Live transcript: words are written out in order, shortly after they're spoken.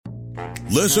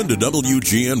Listen to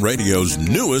WGN Radio's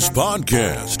newest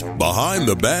podcast, Behind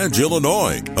the Badge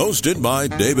Illinois, hosted by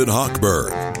David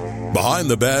Hochberg. Behind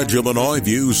the Badge Illinois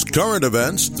views current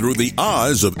events through the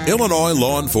eyes of Illinois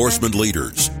law enforcement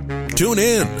leaders. Tune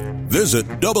in. Visit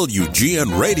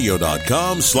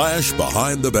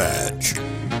WGNRadio.com/Behind the Badge.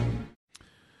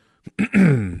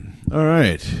 All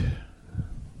right.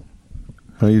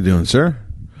 How you doing, sir?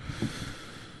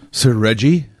 Sir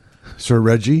Reggie?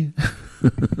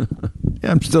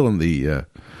 Yeah, I'm still in the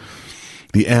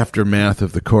aftermath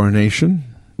of the coronation.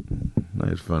 I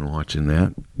had fun watching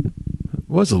that. It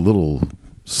was a little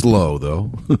slow,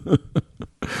 though.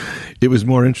 It was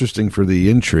more interesting for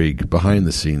the intrigue behind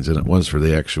the scenes than it was for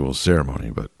the actual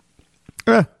ceremony. But,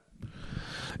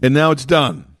 and now it's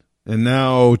done. And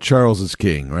now Charles is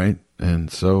king, right? And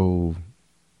so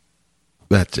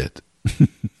that's it.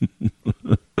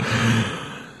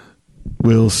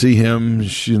 We'll see him,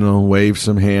 wave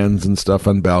some hands and stuff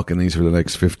on balconies for the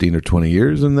next 15 or 20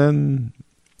 years, and then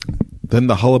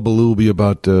the hullabaloo will be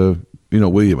about,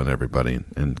 William and everybody,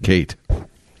 and Kate.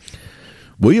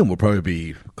 William will probably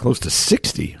be close to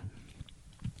 60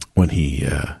 when he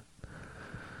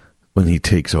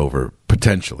takes over,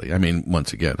 potentially. I mean,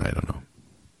 once again, I don't know.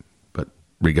 But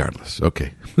regardless,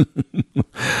 okay.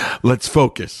 Let's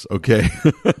focus, okay?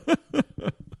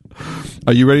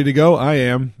 Are you ready to go? I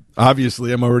am.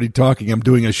 Obviously, I'm already talking. I'm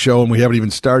doing a show, and we haven't even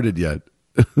started yet.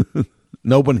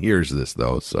 No one hears this,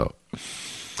 though, so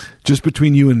just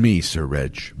between you and me, Sir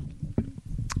Reg.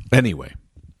 Anyway,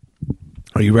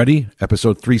 are you ready?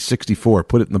 Episode 364.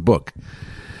 Put it in the book.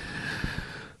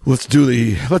 Let's do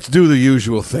the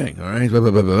usual thing, all right?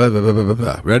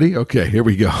 Ready? Okay, here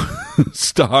we go.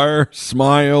 Star,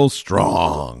 smile,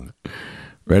 strong.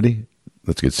 Ready?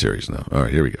 Let's get serious now. All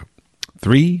right, here we go.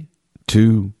 3,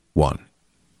 2, 1.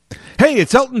 Hey,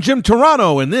 it's Elton Jim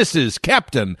Toronto, and this is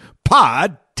Captain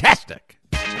Podtastic.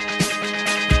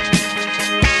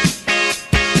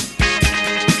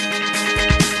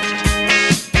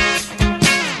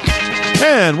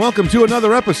 And welcome to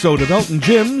another episode of Elton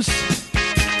Jim's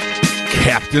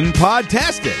Captain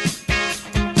Podtastic.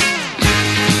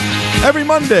 Every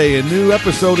Monday, a new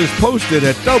episode is posted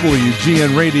at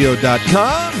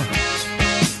WGNRadio.com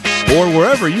or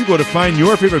wherever you go to find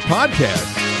your favorite podcast.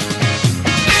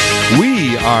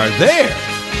 We are there.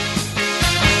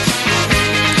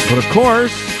 But of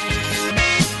course,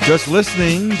 just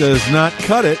listening does not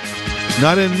cut it.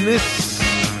 Not in this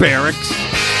barracks.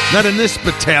 Not in this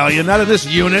battalion. Not in this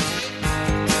unit.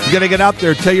 You got to get out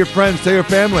there. Tell your friends. Tell your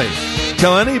family.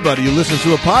 Tell anybody who listens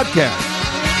to a podcast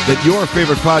that your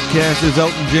favorite podcast is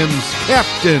Elton Jim's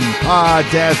Captain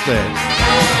Podtastic.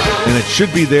 And it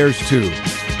should be theirs too.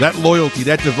 That loyalty,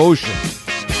 that devotion,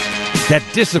 that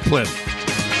discipline.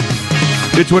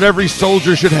 It's what every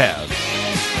soldier should have.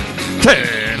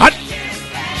 10 hot.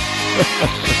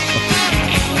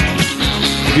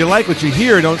 If you like what you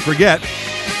hear, don't forget,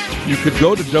 you could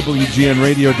go to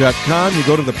WGNRadio.com. You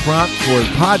go to the prompt for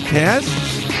podcasts.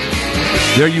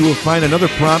 There you will find another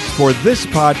prompt for this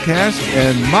podcast.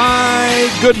 And my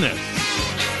goodness,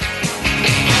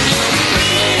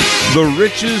 the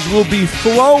riches will be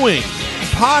flowing.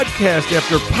 Podcast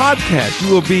after podcast.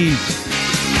 You will be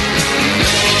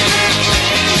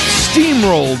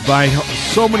steamrolled by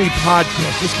so many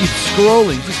podcasts. Just keep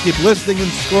scrolling. Just keep listening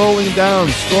and scrolling down,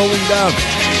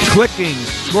 clicking,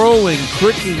 scrolling,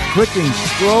 clicking,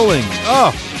 scrolling.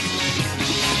 Oh,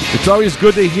 it's always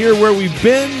good to hear where we've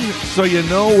been so you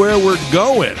know where we're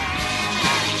going.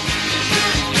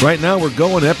 Right now we're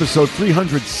going to episode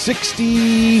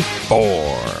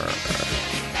 364.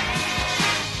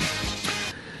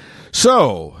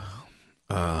 So,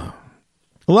 a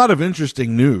lot of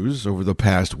interesting news over the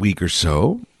past week or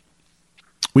so.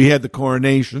 We had the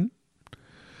coronation.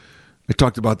 I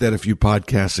talked about that a few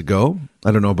podcasts ago.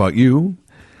 I don't know about you.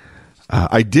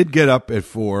 I did get up at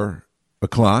 4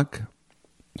 o'clock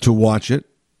to watch it,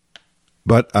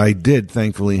 but I did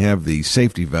thankfully have the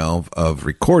safety valve of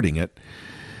recording it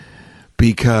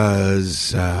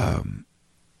because I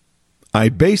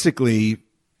basically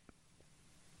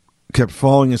kept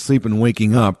falling asleep and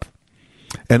waking up,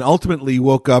 and ultimately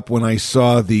woke up when I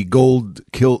saw the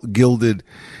gold-gilded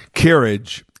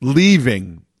carriage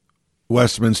leaving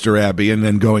Westminster Abbey and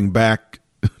then going back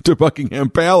to Buckingham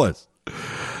Palace.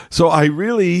 So I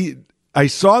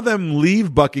saw them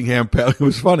leave Buckingham Palace. It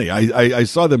was funny. I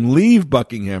saw them leave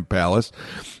Buckingham Palace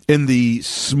in the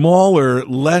smaller,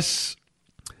 less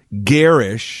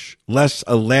garish, less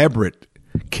elaborate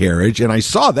carriage, and I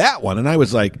saw that one, and I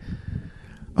was like,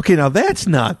 okay, now that's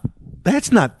not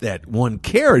that one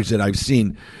carriage that I've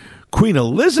seen Queen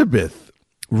Elizabeth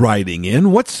riding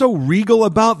in. What's so regal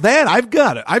about that? I've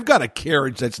got a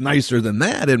carriage that's nicer than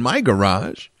that in my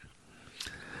garage.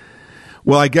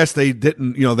 Well, I guess they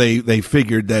didn't, they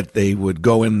figured that they would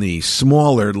go in the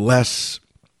smaller, less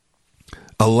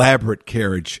elaborate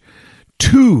carriage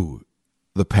to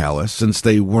the palace, since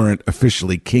they weren't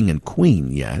officially king and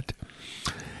queen yet.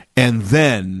 And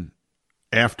then,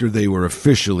 after they were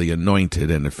officially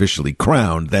anointed and officially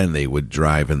crowned, then they would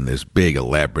drive in this big,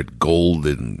 elaborate,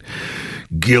 golden,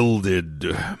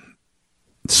 gilded,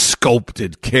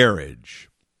 sculpted carriage,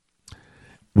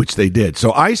 which they did.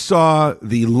 So I saw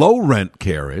the low-rent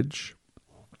carriage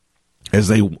as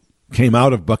they came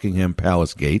out of Buckingham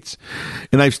Palace gates,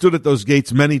 and I've stood at those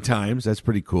gates many times. That's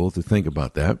pretty cool to think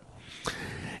about that.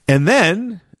 And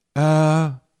then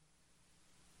I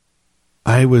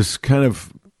was kind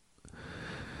of,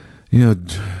 in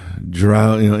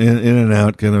and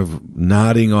out, kind of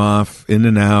nodding off, in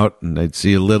and out, and I'd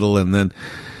see a little, and then,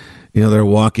 they're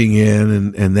walking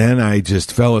in, and then I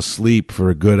just fell asleep for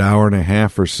a good hour and a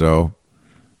half or so,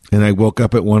 and I woke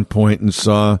up at one point and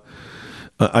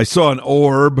I saw an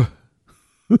orb.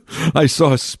 I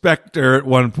saw a specter at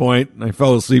one point, and I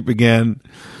fell asleep again,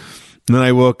 and then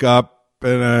I woke up,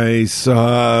 and I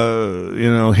saw,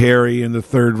 Harry in the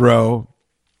third row,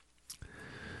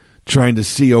 trying to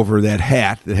see over that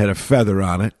hat that had a feather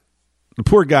on it. The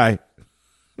poor guy.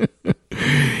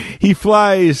 He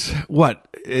flies, what?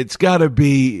 It's got to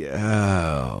be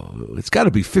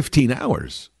 15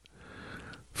 hours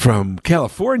from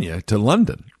California to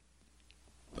London.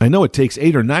 I know it takes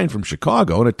 8 or 9 from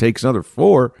Chicago, and it takes another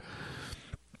 4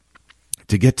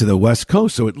 to get to the West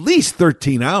Coast, so at least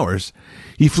 13 hours.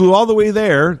 He flew all the way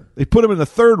there. They put him in the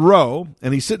third row,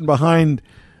 and he's sitting behind,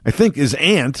 I think, his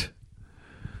aunt,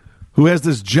 who has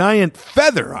this giant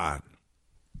feather on.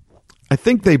 I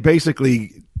think they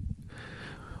basically...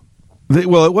 it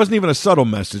wasn't even a subtle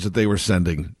message that they were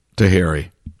sending to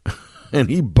Harry. And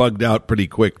he bugged out pretty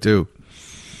quick, too.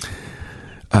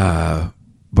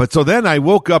 But so then I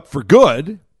woke up for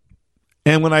good.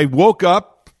 And when I woke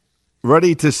up,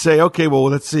 ready to say, okay, well,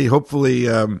 let's see. Hopefully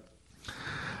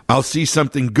I'll see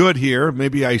something good here.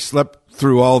 Maybe I slept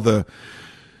through all the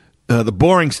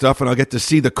boring stuff, and I'll get to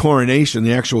see the coronation,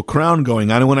 the actual crown going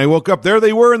on. And when I woke up, there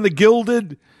they were in the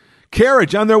gilded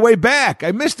carriage on their way back.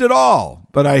 I missed it all,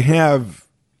 but I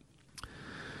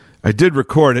did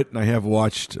record it, and I have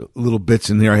watched little bits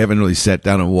in there. I haven't really sat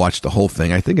down and watched the whole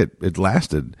thing. I think it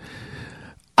lasted.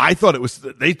 I thought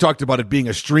they talked about it being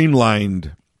a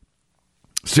streamlined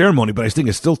ceremony, but I think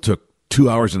it still took 2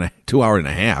 hours and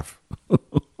a half.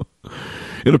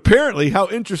 And apparently, how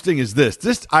interesting is this?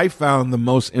 This I found the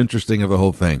most interesting of the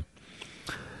whole thing.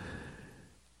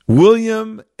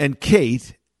 William and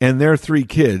Kate and their 3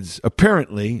 kids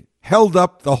apparently held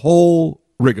up the whole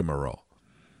rigmarole.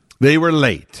 They were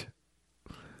late.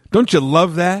 Don't you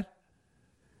love that?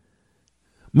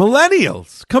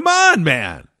 Millennials, come on,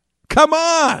 man. Come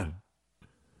on.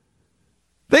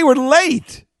 They were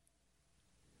late.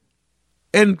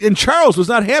 And Charles was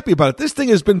not happy about it. This thing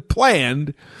has been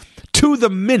planned to the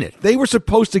minute. They were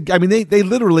supposed to, they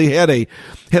literally had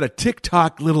a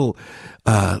TikTok little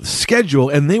schedule,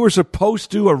 and they were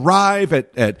supposed to arrive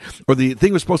or the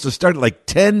thing was supposed to start at like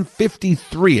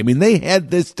 10:53. They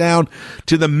had this down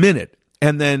to the minute.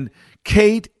 And then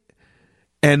Kate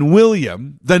and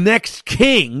William, the next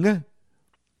king,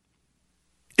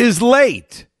 is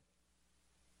late.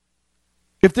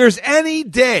 If there's any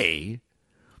day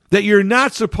that you're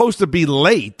not supposed to be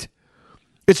late,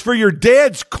 it's for your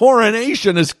dad's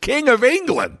coronation as King of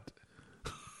England.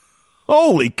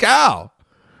 Holy cow.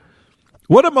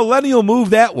 What a millennial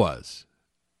move that was.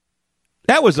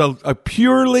 That was a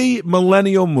purely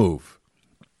millennial move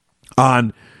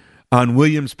on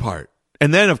William's part.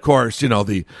 And then, of course,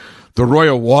 the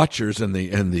royal watchers and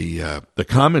the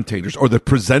commentators, or the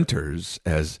presenters,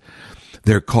 as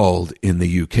they're called in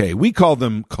the UK. We call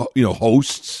them,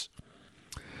 hosts,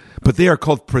 but they are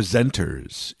called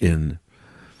presenters in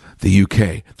the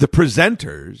UK. The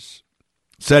presenters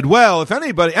said, well, if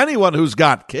anyone who's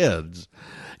got kids,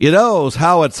 knows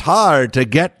how it's hard to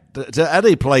get to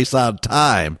any place on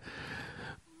time.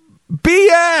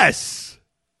 BS!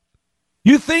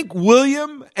 You think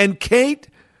William and Kate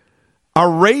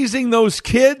are raising those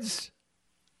kids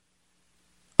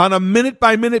on a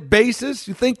minute-by-minute basis?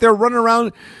 You think they're running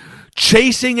around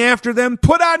chasing after them?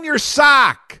 Put on your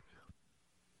sock.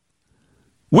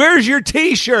 Where's your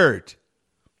T-shirt?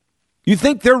 You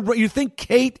think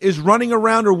Kate is running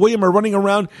around, or William are running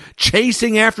around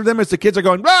chasing after them as the kids are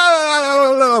going,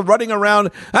 running around?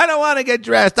 I don't want to get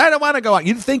dressed. I don't want to go out.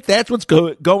 You think that's what's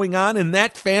going on in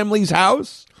that family's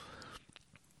house?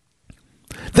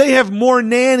 They have more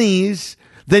nannies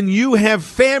than you have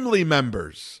family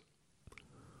members.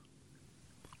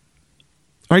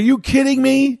 Are you kidding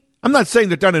me? I'm not saying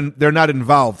that they're not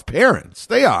involved parents.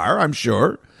 They are, I'm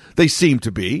sure. They seem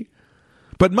to be.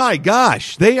 But my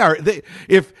gosh,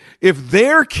 if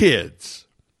their kids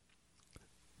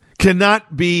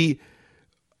cannot be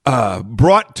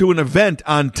brought to an event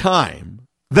on time,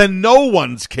 then no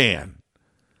one's can.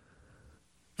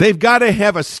 They've got to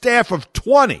have a staff of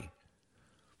 20.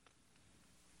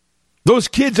 Those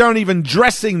kids aren't even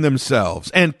dressing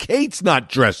themselves, and Kate's not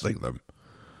dressing them.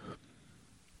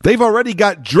 They've already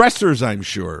got dressers, I'm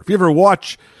sure. If you ever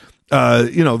watch,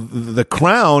 The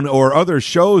Crown or other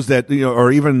shows that,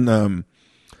 or even,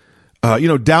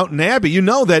 Downton Abbey, you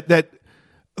know that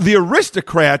the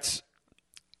aristocrats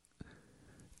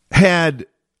had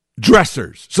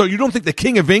dressers. So you don't think the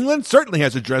King of England certainly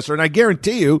has a dresser, and I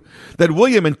guarantee you that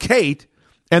William and Kate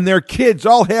and their kids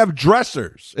all have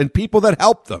dressers and people that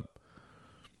help them.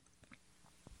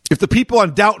 If the people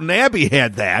on Downton Abbey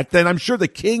had that, then I'm sure the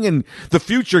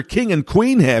future king and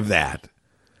queen have that.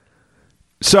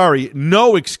 Sorry,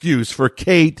 no excuse for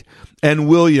Kate and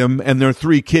William and their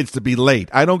 3 kids to be late.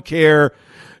 I don't care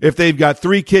if they've got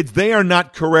 3 kids. They are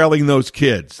not corralling those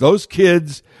kids. Those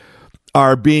kids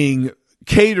are being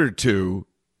catered to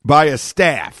by a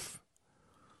staff.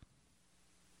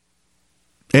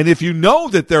 And if you know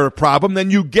that they're a problem, then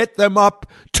you get them up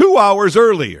 2 hours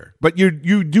earlier. But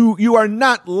you are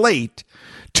not late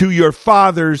to your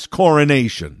father's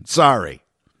coronation. Sorry.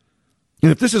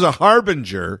 And if this is a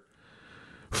harbinger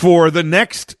for the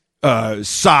next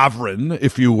sovereign,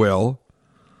 if you will,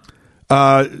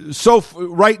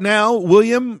 right now,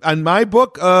 William, on my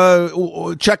book,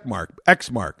 check mark,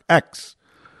 X mark, X.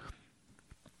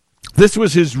 This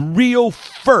was his real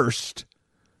first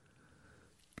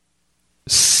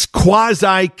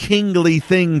quasi-kingly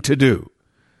thing to do.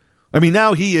 I mean,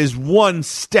 now he is 1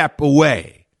 step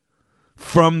away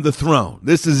from the throne.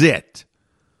 This is it.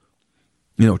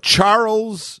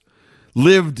 Charles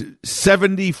lived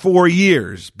 74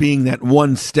 years being that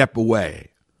 1 step away.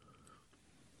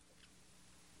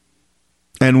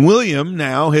 And William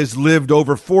now has lived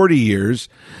over 40 years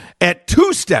at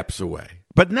 2 steps away.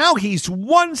 But now he's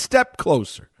 1 step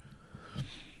closer.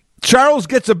 Charles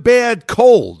gets a bad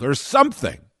cold or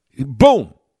something.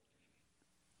 Boom.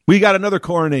 We got another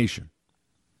coronation.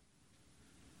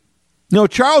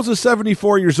 Charles is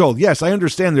 74 years old. Yes, I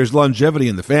understand there's longevity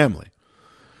in the family.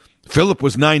 Philip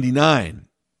was 99.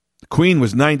 The Queen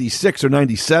was 96 or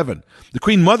 97. The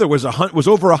Queen Mother was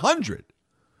over 100.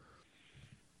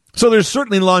 So there's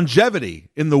certainly longevity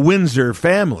in the Windsor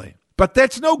family. But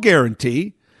that's no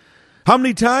guarantee. How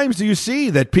many times do you see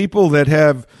that people that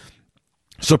have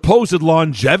supposed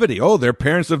longevity, their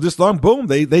parents live this long, boom,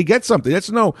 they get something.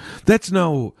 That's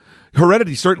no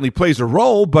heredity certainly plays a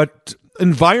role, but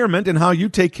environment and how you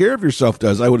take care of yourself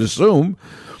does. I would assume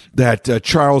that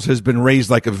Charles has been raised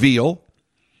like a veal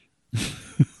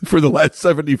for the last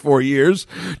 74 years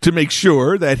to make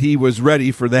sure that he was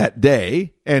ready for that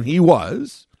day, and he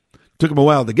was. Took him a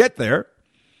while to get there.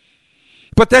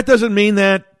 But that doesn't mean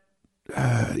that,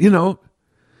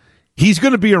 he's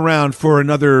going to be around for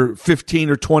another 15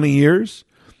 or 20 years.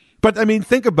 But, I mean,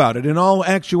 think about it. In all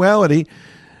actuality,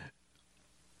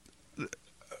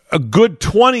 a good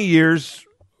 20 years,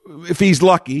 if he's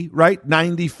lucky, right?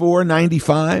 94,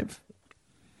 95.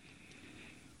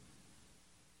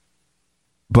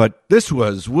 But this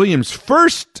was William's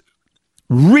first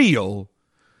real,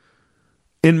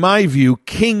 in my view,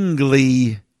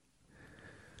 kingly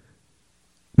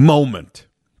moment.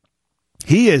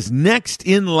 He is next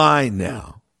in line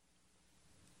now.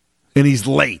 And he's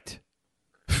late.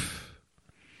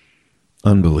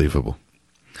 Unbelievable.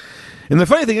 And the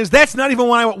funny thing is, that's not even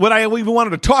what I even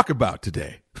wanted to talk about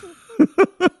today.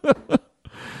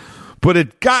 But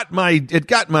it got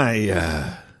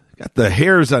the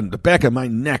hairs on the back of my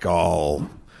neck all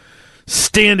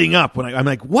standing up when I'm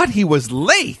like, what? He was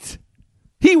late.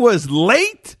 He was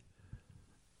late?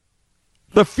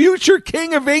 The future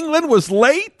King of England was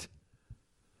late?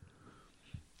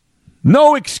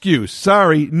 No excuse.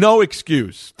 Sorry, no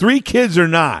excuse. 3 kids or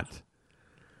not.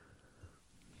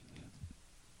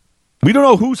 We don't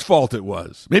know whose fault it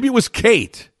was. Maybe it was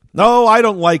Kate. No, I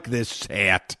don't like this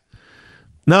hat.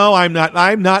 No, I'm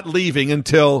not leaving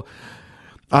until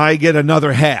I get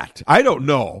another hat. I don't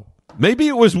know. Maybe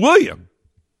it was William.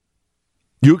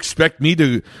 You expect me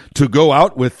to go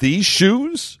out with these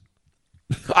shoes?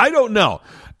 I don't know.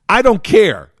 I don't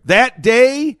care. That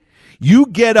day, you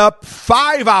get up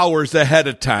 5 hours ahead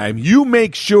of time. You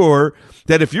make sure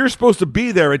that if you're supposed to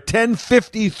be there at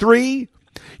 10:53,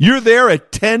 you're there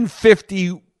at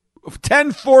 10:51.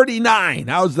 10:49.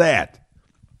 How's that?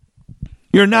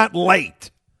 You're not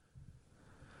late.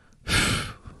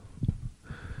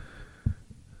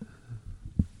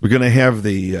 We're going to have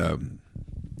the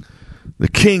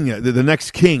king. The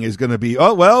next king is going to be.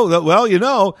 Oh well. You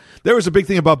know, there was a big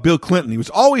thing about Bill Clinton. He was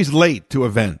always late to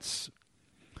events,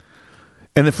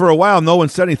 and then for a while, no one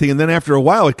said anything. And then after a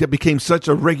while, it became such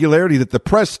a regularity that the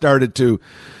press started to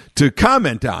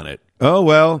comment on it. Oh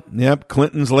well, yep,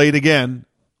 Clinton's late again.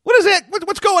 What is that?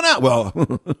 What's going on? Well,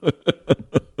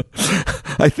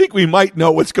 I think we might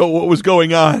know what was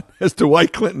going on as to why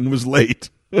Clinton was late.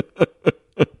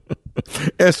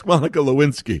 Ask Monica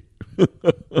Lewinsky.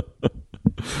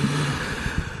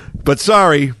 But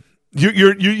sorry,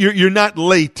 you're not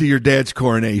late to your dad's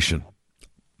coronation.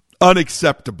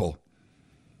 Unacceptable.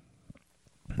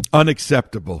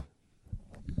 Unacceptable.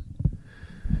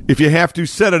 If you have to,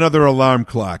 set another alarm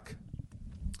clock.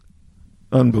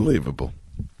 Unbelievable.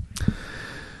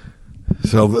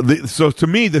 So to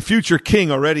me, the future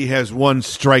king already has one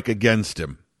strike against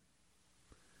him.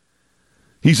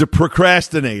 He's a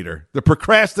procrastinator, the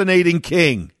procrastinating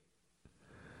king.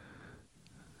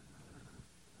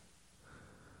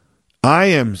 I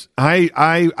am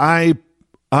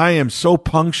so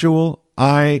punctual.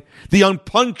 The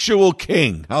unpunctual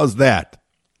king. How's that?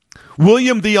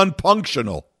 William the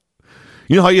Unpunctional.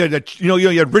 You know how you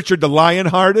had Richard the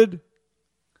Lionhearted?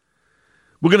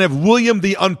 We're going to have William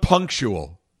the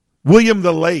Unpunctual. William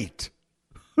the Late.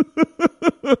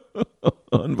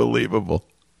 Unbelievable.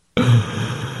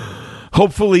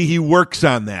 Hopefully he works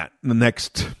on that in the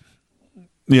next,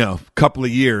 couple of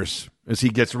years as he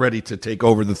gets ready to take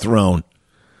over the throne.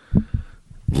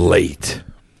 Late.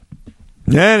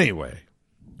 Anyway,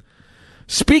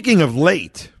 speaking of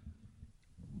late,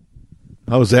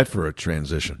 how was that for a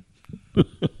transition?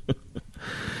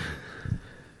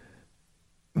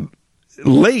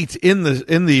 Late in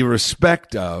the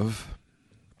respect of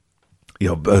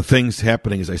things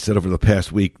happening, as I said, over the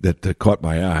past week that caught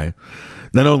my eye.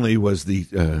 Not only was the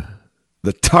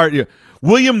tardy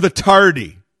William the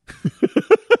Tardy.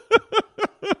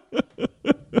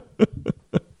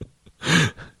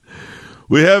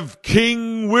 We have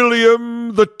King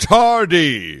William the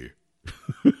Tardy.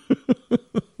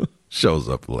 Shows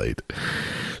up late.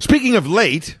 Speaking of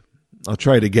late, I'll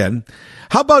try it again.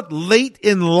 How about late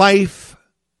in life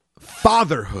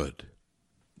fatherhood?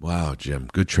 Wow, Jim,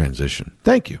 good transition.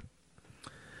 Thank you.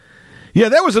 Yeah,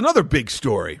 that was another big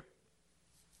story.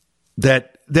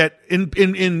 That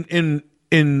in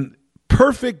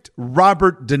perfect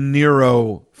Robert De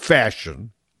Niro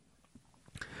fashion,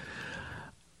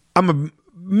 I'm a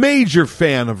major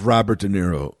fan of Robert De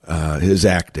Niro, his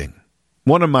acting.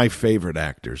 One of my favorite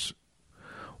actors.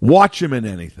 Watch him in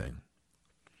anything.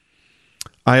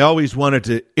 I always wanted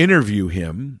to interview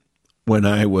him when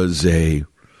I was an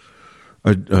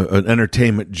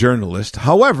entertainment journalist.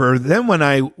 However, then when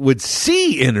I would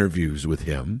see interviews with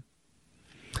him,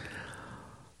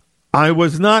 I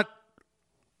was not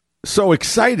so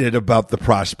excited about the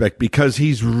prospect because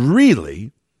he's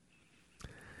really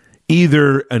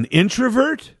either an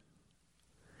introvert,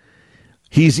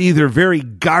 he's either very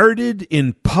guarded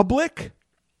in public,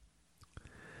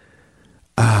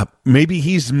 maybe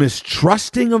he's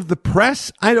mistrusting of the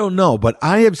press. I don't know, but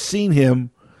I have seen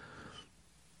him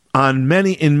in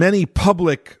many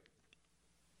public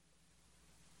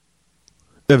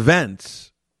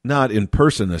events, not in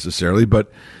person necessarily,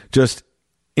 but just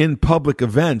in public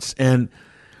events, and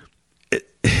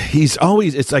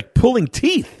it's like pulling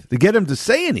teeth to get him to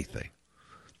say anything.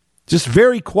 Just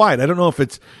very quiet. I don't know if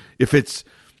it's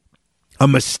a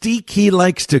mystique he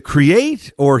likes to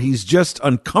create or he's just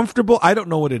uncomfortable. I don't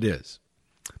know what it is.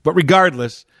 But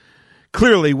regardless,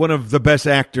 clearly one of the best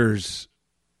actors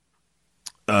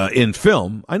in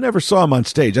film. I never saw him on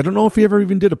stage. I don't know if he ever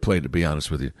even did a play, to be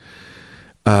honest with you.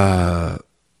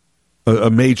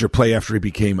 A major play after he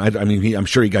became, I'm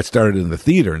sure he got started in the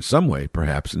theater in some way,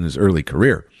 perhaps, in his early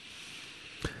career.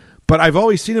 But I've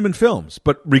always seen him in films.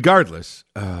 But regardless,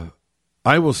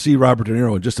 I will see Robert De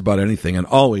Niro in just about anything and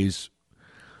always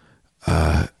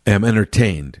am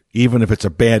entertained. Even if it's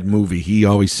a bad movie, he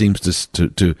always seems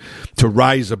to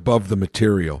rise above the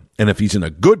material. And if he's in a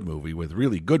good movie with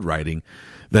really good writing,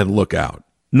 then look out.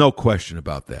 No question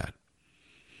about that.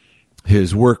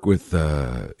 His work with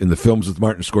in the films with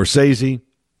Martin Scorsese,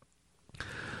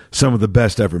 some of the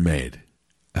best ever made.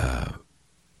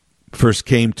 First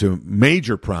came to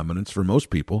major prominence for most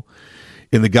people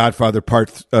in The Godfather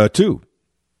Part 2,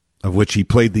 of which he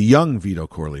played the young Vito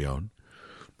Corleone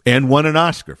and won an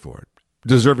Oscar for it,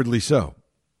 deservedly so.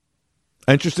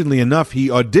 Interestingly enough, he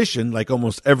auditioned, like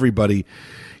almost everybody,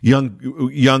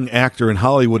 young actor in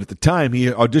Hollywood at the time. He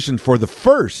auditioned for the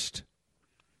first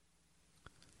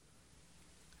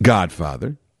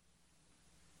Godfather.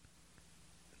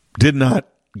 Did not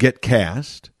get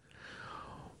cast.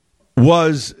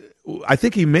 I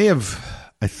think he may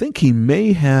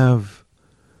have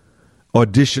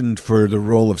auditioned for the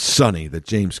role of Sonny that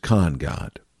James Caan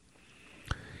got.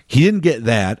 He didn't get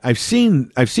that. I've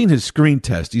seen his screen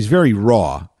test. He's very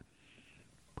raw.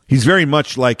 He's very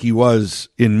much like he was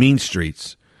in Mean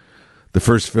Streets, the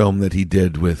first film that he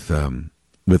did with Martin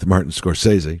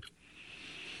Scorsese.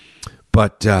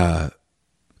 But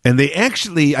and they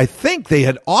actually, I think they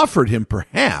had offered him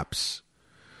perhaps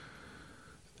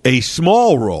a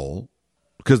small role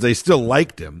because they still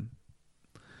liked him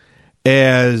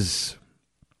as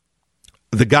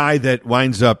the guy that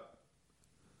winds up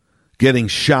getting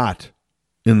shot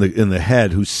in the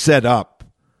head, who set up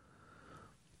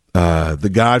the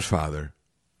Godfather,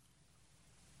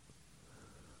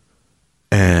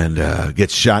 and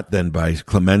gets shot then by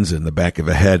Clemenza in the back of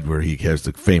the head, where he has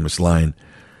the famous line,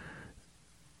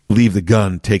 "Leave the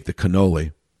gun, take the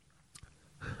cannoli."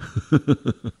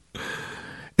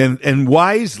 and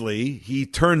wisely, he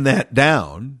turned that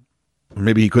down. Or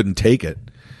maybe he couldn't take it.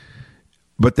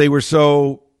 But they were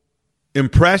so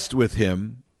impressed with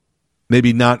him,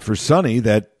 maybe not for Sonny,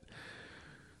 that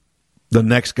the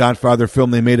next Godfather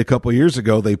film they made a couple years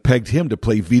ago, they pegged him to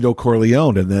play Vito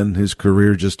Corleone, and then his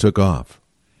career just took off.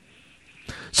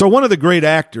 So one of the great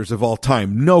actors of all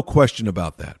time, no question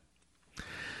about that.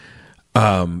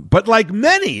 But like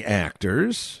many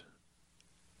actors,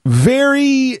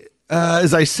 very,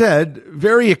 as I said,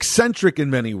 very eccentric in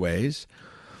many ways,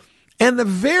 and a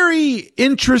very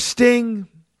interesting,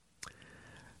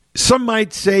 some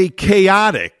might say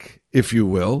chaotic, if you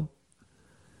will,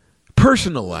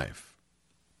 personal life.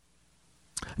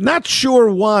 Not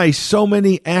sure why so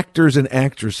many actors and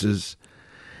actresses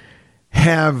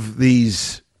have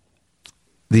these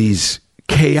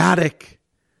chaotic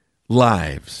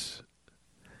lives.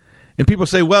 And people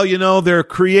say, well, you know, they're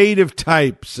creative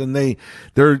types and they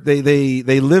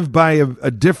live by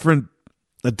a different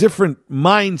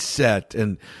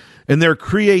mindset and their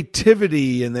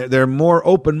creativity, and they're more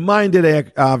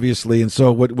open-minded, obviously. And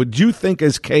so what would you think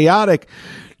is chaotic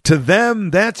to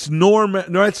them, that's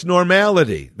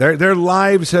normality. Their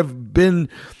lives have been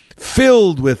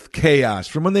filled with chaos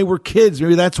from when they were kids.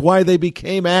 Maybe that's why they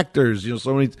became actors. You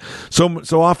know,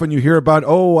 so often you hear about,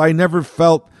 I never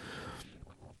felt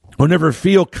or never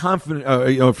feel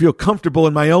confident, feel comfortable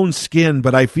in my own skin,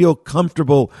 but I feel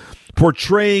comfortable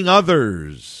portraying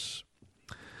others.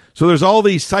 So there's all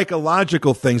these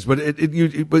psychological things, but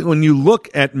but when you look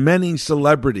at many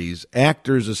celebrities,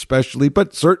 actors especially,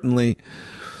 but certainly,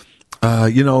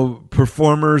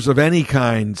 performers of any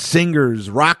kind, singers,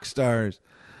 rock stars,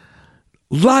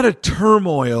 a lot of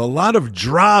turmoil, a lot of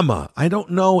drama. I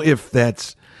don't know if they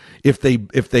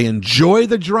enjoy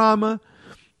the drama,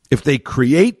 if they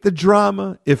create the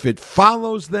drama, if it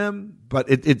follows them, but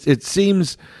it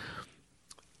seems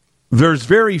there's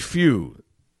very few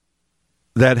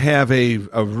that have a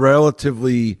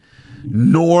relatively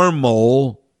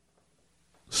normal,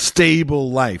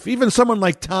 stable life. Even someone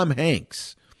like Tom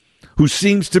Hanks, who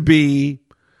seems to be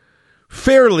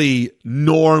fairly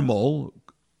normal,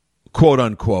 quote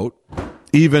unquote,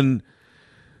 even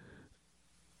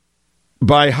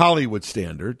by Hollywood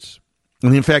standards.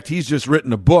 And in fact, he's just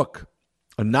written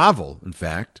a novel, in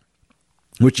fact,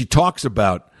 which he talks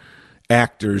about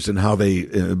actors and how they,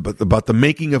 about the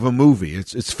making of a movie.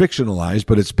 It's fictionalized,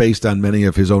 but it's based on many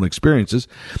of his own experiences.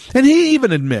 And he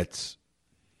even admits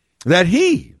that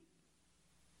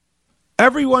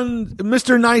everyone,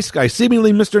 Mr. Nice Guy,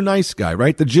 seemingly Mr. Nice Guy,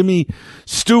 right? The Jimmy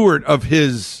Stewart of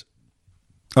his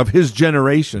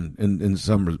generation in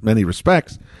many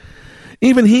respects.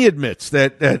 Even he admits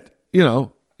that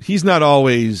he's not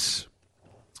always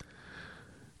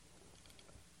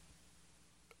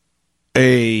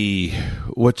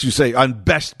on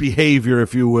best behavior,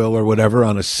 if you will, or whatever,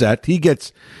 on a set. He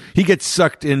gets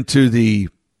sucked into the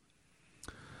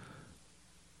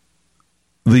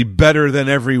better than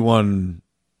everyone,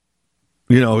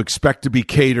 expect to be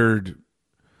catered,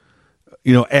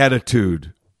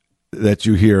 attitude that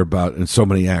you hear about in so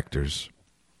many actors.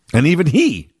 And even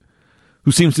he,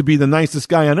 who seems to be the nicest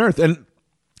guy on earth. And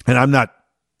I'm not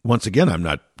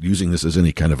using this as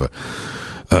any kind of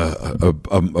a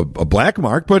black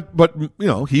mark, but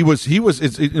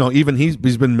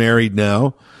he's been married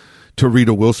now to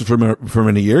Rita Wilson for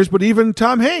many years. But even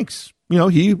Tom Hanks,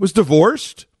 he was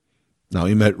divorced. Now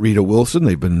he met Rita Wilson.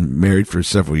 They've been married for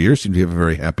several years. Seem to have a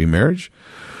very happy marriage,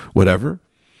 whatever.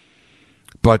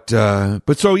 But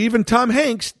so even Tom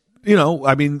Hanks,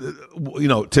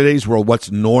 today's world,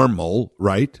 what's normal,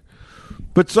 right?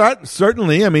 But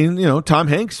certainly, Tom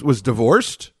Hanks was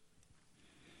divorced.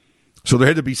 So there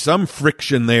had to be some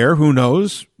friction there. Who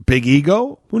knows? Big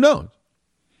ego? Who knows?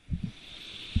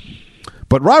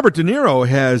 But Robert De Niro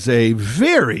has a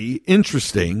very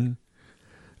interesting,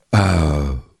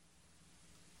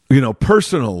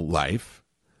 personal life.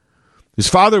 His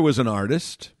father was an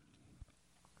artist.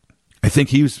 I think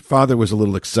his father was a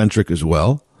little eccentric as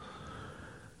well.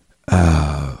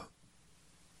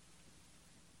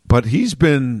 But he's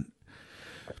been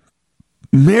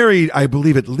married, I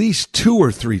believe, at least 2 or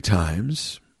 3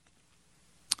 times.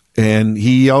 And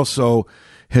he also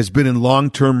has been in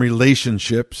long-term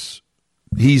relationships.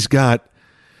 He's got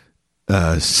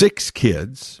 6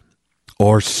 kids,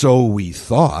 or so we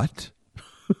thought.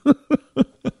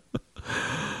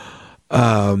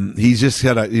 He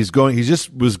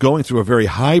just was going through a very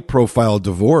high-profile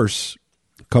divorce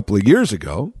a couple of years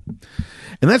ago.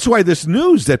 And that's why this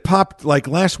news that popped like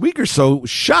last week or so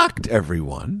shocked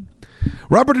everyone.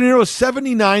 Robert De Niro is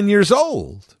 79 years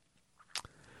old.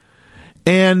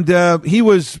 And he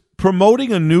was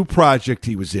promoting a new project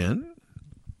he was in.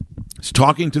 He's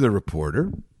talking to the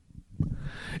reporter.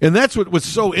 And that's what was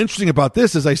so interesting about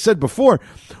this. As I said before,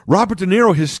 Robert De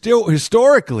Niro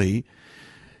historically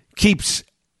keeps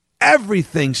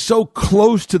everything so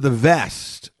close to the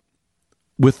vest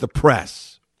with the press.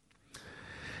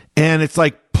 And it's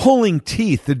like pulling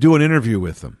teeth to do an interview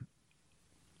with him.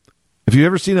 If you've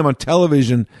ever seen him on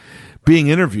television being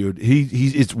interviewed,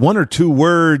 it's 1 or 2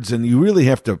 words, and you really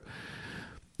have to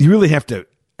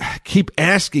keep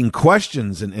asking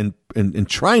questions and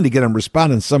trying to get him to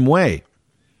respond in some way.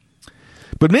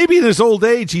 But maybe in his old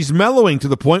age, he's mellowing to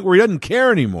the point where he doesn't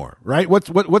care anymore, right?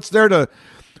 What's there to,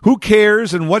 who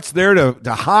cares, and what's there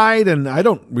to hide? And I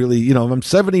don't really, I'm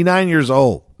 79 years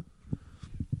old.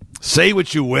 Say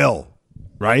what you will,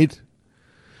 right?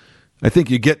 I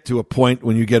think you get to a point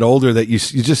when you get older that you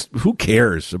just, who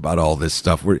cares about all this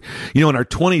stuff? We're, in our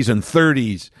 20s and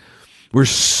 30s, we're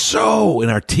so,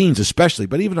 in our teens especially,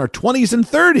 but even our 20s and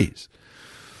 30s,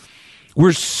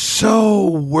 we're so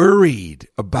worried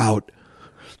about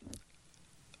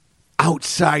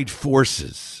outside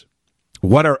forces.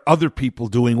 What are other people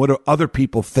doing? What are other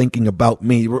people thinking about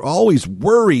me? We're always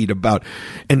worried about,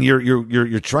 and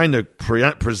you're trying to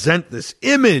present this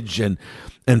image and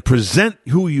present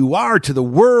who you are to the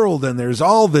world, and there's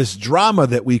all this drama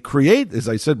that we create, as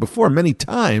I said before many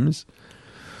times.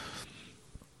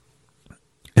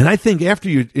 And I think after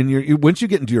once you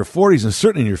get into your 40s and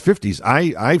certainly in your 50s,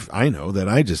 I know that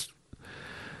I just,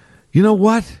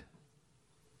 what?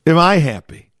 Am I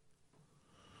happy?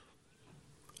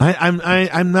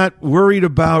 I'm not worried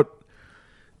about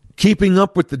keeping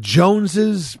up with the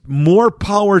Joneses. More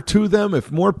power to them.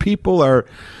 If more people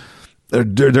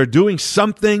they're doing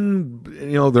something,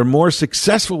 they're more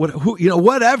successful.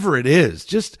 Whatever it is,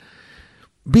 just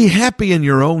be happy in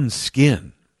your own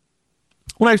skin.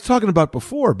 When I was talking about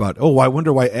before I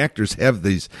wonder why actors have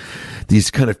these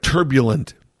kind of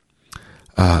turbulent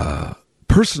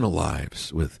personal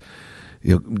lives with.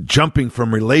 Jumping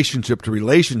from relationship to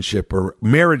relationship or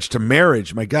marriage to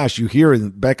marriage. My gosh, you hear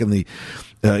back in the,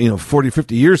 40,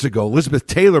 50 years ago, Elizabeth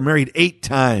Taylor married 8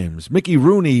 times. Mickey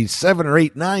Rooney 7 or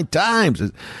 8, 9 times.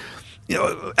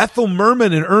 Ethel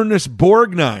Merman and Ernest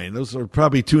Borgnine. Those are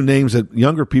probably 2 names that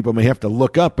younger people may have to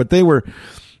look up, but they were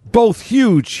both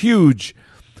huge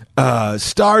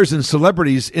stars and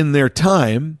celebrities in their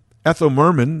time. Ethel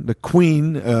Merman, the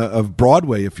queen of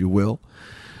Broadway, if you will.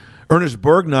 Ernest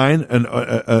Borgnine,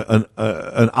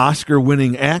 an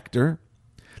Oscar-winning actor.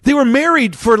 They were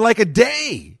married for like a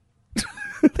day.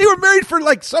 They were married for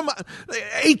like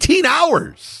 18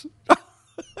 hours. I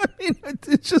mean,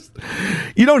 it's just,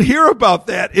 you don't hear about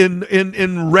that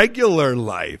in regular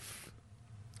life.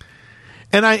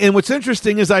 And what's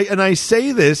interesting is I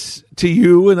say this to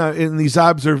you in these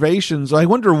observations. I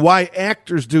wonder why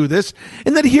actors do this,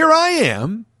 and that here I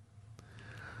am.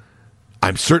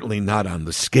 I'm certainly not on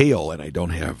the scale, and I don't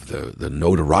have the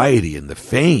notoriety and the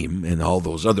fame and all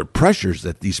those other pressures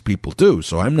that these people do.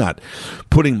 So I'm not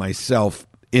putting myself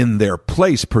in their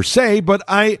place per se, but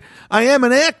I am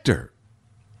an actor.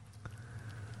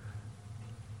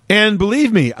 And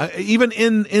believe me, even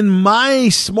in my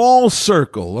small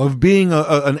circle of being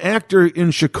an actor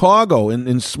in Chicago,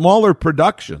 in smaller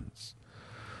productions.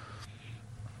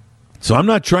 So I'm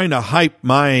not trying to hype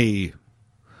my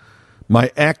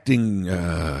acting,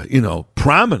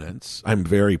 prominence. I'm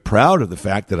very proud of the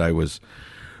fact that I was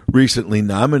recently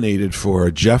nominated for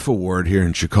a Jeff Award here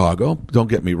in Chicago. Don't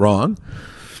get me wrong,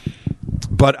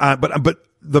 but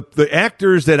the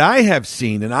actors that I have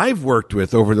seen and I've worked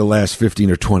with over the last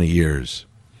 15 or 20 years,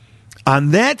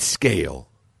 on that scale,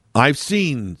 I've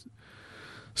seen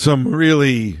some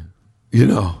really,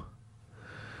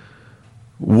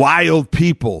 wild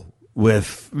people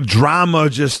with drama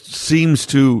just seems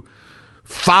to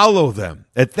follow them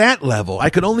at that level. I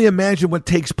can only imagine what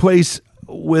takes place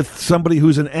with somebody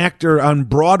who's an actor on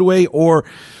Broadway or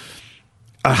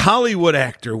a Hollywood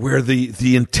actor, where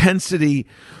the intensity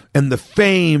and the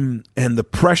fame and the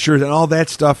pressure and all that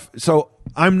stuff. So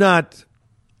I'm not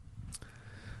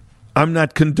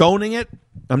condoning it.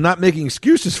 I'm not making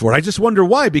excuses for it. I just wonder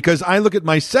why, because I look at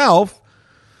myself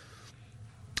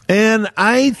and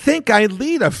I think I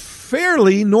lead a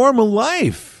fairly normal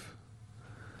life.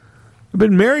 I've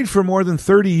been married for more than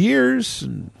 30 years.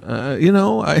 And,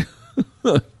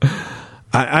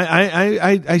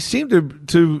 I seem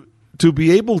to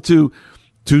be able to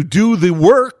do the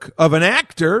work of an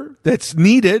actor that's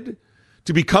needed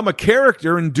to become a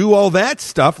character and do all that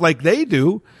stuff like they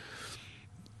do.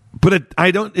 But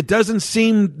it doesn't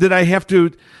seem that I have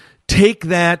to take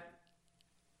that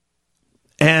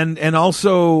and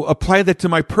also apply that to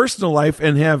my personal life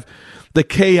and have the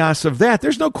chaos of that.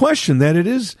 There's no question that it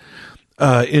is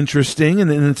interesting,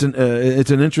 and it's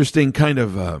an interesting kind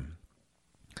of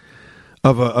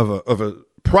a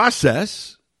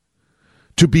process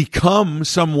to become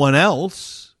someone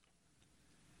else,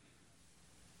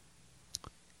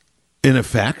 in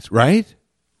effect, right?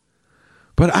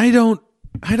 But I don't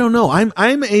know.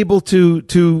 I'm able to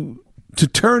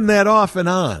turn that off and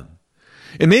on.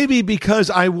 And maybe because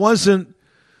I wasn't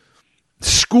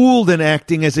schooled in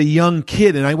acting as a young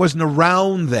kid and I wasn't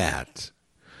around that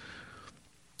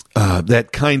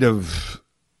kind of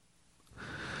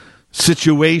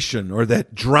situation or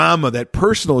that drama, that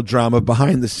personal drama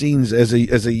behind the scenes as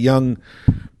a young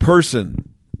person.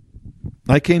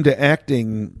 I came to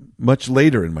acting much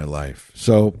later in my life.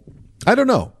 So I don't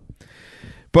know.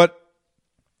 But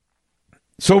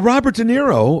so Robert De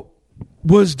Niro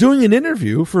was doing an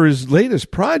interview for his latest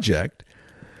project,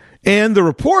 and the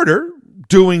reporter,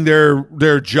 doing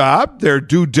their job, their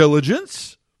due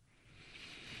diligence,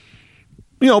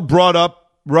 brought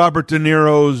up Robert De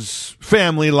Niro's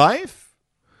family life.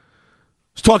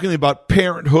 Was talking about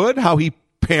parenthood, how he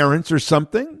parents or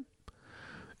something,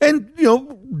 and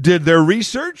did their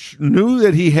research, knew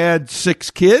that he had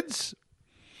 6 kids,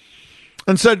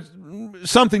 and said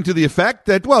something to the effect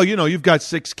that, well, you've got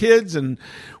 6 kids, and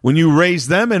when you raise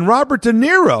them, and Robert De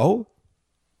Niro,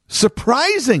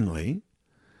 surprisingly,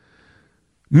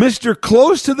 Mr.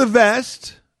 Close to the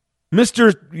Vest,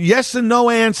 Mr. Yes and No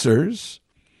Answers,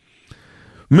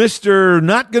 Mr.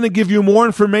 Not going to give you more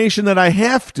information than I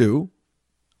have to,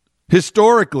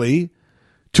 historically,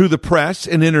 to the press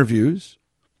in interviews,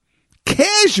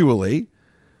 casually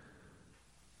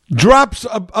drops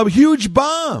a huge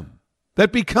bomb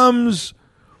that becomes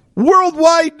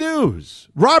worldwide news.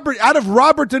 Out of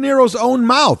Robert De Niro's own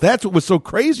mouth. That's what was so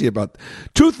crazy about.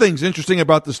 2 things interesting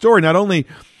about the story. Not only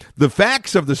the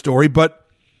facts of the story, but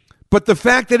the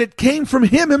fact that it came from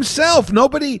him himself.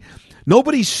 Nobody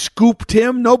scooped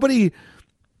him. Nobody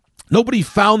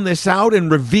found this out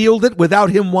and revealed it without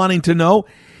him wanting to know.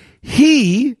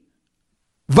 He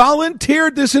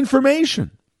volunteered this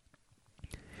information.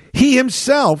 He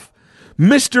himself,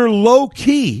 Mr. Low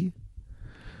Key,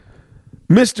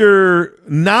 Mr.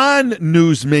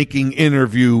 Non-newsmaking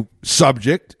interview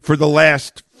subject for the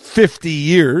last 50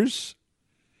 years,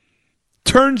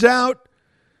 turns out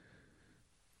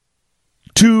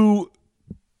to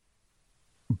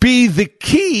be the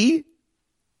key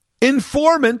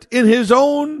informant in his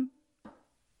own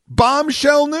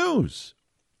bombshell news.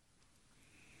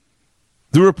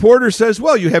 The reporter says,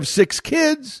 well, you have 6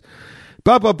 kids,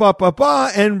 blah, blah, blah, blah,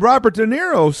 blah, and Robert De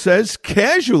Niro says,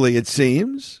 casually it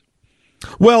seems,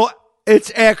 well,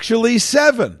 it's actually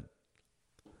 7.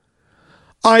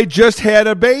 I just had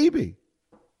a baby.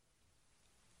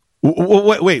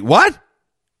 Wait, what?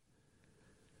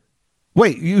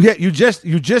 Wait, you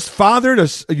just fathered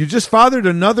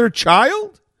another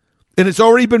child, and it's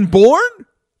already been born?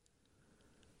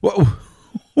 Wait,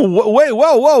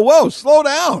 whoa, slow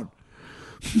down.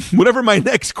 Whatever my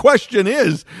next question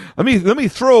is, let me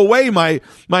throw away my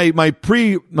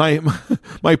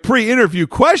pre-interview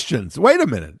questions. Wait a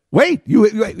minute. Wait,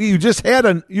 you just had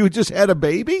a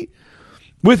baby?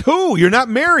 With who? You're not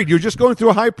married. You're just going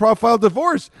through a high-profile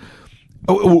divorce.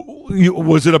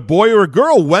 Was it a boy or a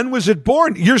girl? When was it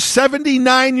born? You're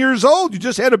 79 years old. You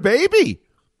just had a baby.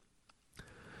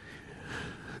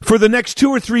 For the next 2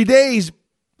 or 3 days,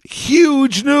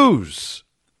 huge news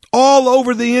all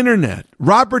over the internet.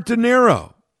 Robert De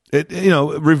Niro It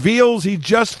reveals he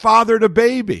just fathered a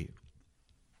baby.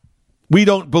 We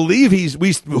don't believe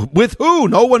with who?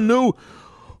 No one knew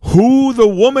who the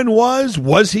woman was.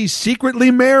 Was he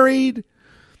secretly married?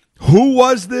 Who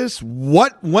was this?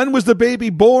 When was the baby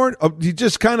born? He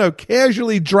just kind of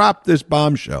casually dropped this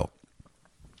bombshell.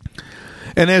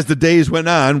 And as the days went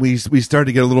on, we started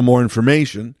to get a little more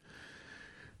information.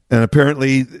 And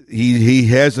apparently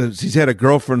he's had a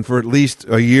girlfriend for at least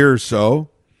a year or so.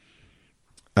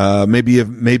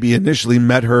 Maybe initially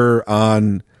met her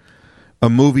on a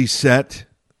movie set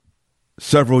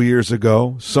several years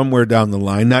ago, somewhere down the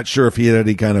line. Not sure if he had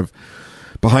any kind of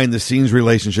behind the scenes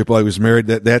relationship while he was married.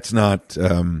 That's not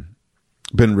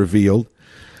been revealed.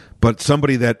 But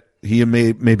somebody that he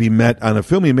maybe met on a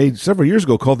film he made several years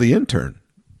ago called The Intern.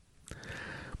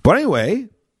 But anyway,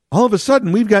 all of a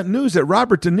sudden we've got news that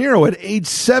Robert De Niro at age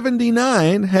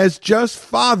 79 has just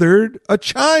fathered a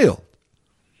child.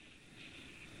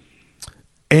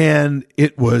 And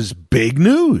it was big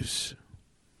news.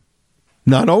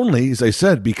 Not only, as I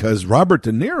said, because Robert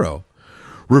De Niro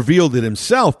revealed it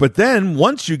himself, but then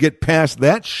once you get past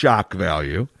that shock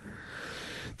value,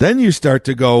 then you start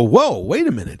to go, whoa, wait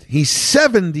a minute. He's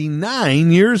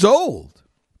 79 years old.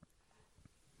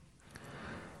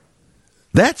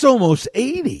 That's almost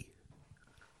 80.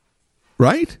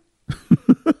 Right?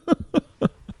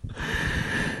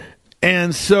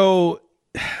 And so,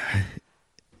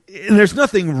 and there's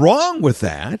nothing wrong with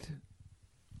that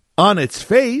on its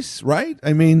face, right?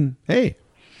 I mean, hey.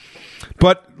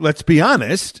 But let's be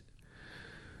honest.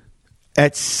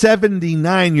 At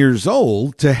 79 years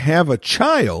old, to have a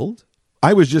child,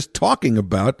 I was just talking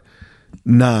about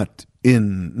not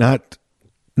by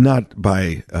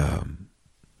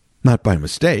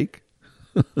mistake.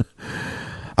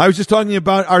 I was just talking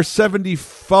about our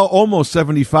almost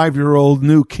 75-year-old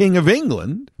new King of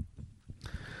England,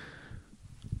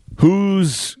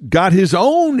 who's got his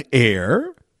own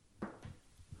heir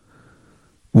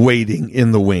waiting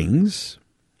in the wings.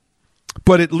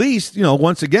 But at least,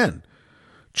 once again,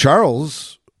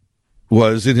 Charles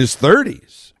was in his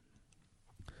 30s.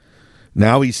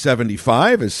 Now he's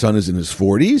 75. His son is in his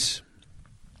 40s.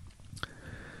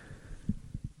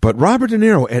 But Robert De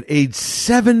Niro at age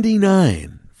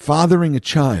 79, fathering a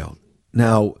child.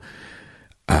 Now,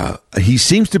 he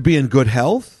seems to be in good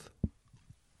health.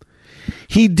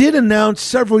 He did announce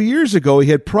several years ago he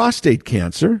had prostate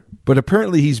cancer, but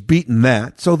apparently he's beaten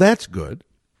that, so that's good.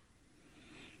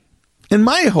 And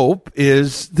my hope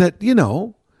is that,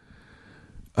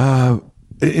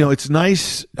 it's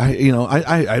nice.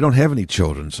 I don't have any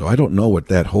children, so I don't know what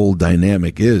that whole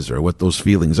dynamic is or what those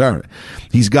feelings are.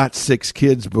 He's got 6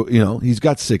 kids, but he's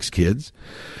got 6 kids.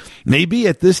 Maybe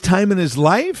at this time in his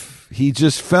life, he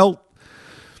just felt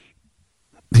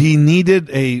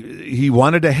he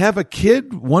wanted to have a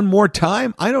kid one more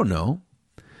time. I don't know.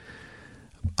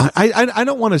 I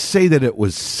don't want to say that it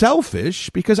was selfish,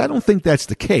 because I don't think that's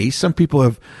the case. Some people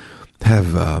have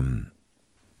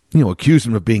accused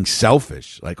him of being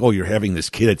selfish. Like, oh, you're having this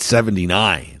kid at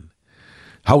 79.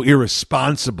 How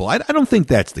irresponsible. I don't think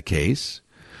that's the case.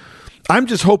 I'm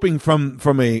just hoping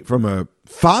from a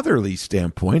fatherly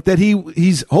standpoint that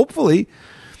he's hopefully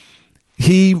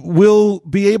he will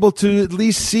be able to at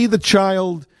least see the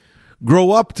child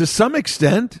grow up to some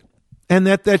extent, and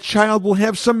that child will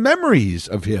have some memories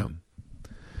of him.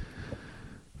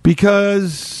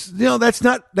 Because,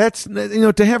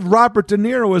 to have Robert De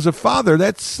Niro as a father,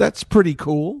 that's pretty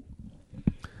cool.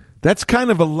 That's kind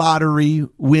of a lottery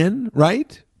win,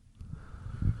 right?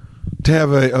 To have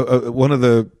one of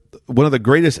the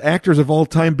greatest actors of all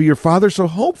time be your father. So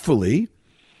hopefully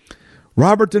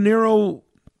Robert De Niro,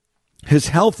 his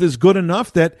health is good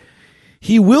enough that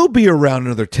he will be around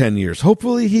another 10 years.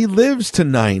 Hopefully he lives to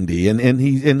 90 and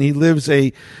he lives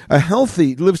to a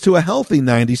healthy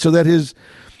 90, so that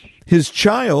his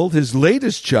child, his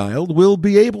latest child, will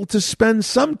be able to spend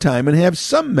some time and have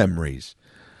some memories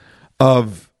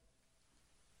of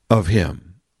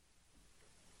him.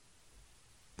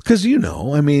 Because,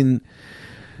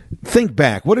 think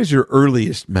back. What is your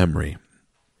earliest memory?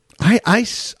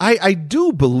 I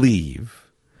do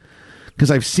believe, because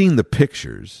I've seen the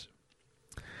pictures,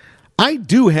 I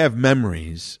do have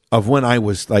memories of when I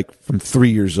was from 3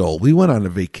 years old. We went on a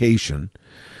vacation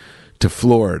to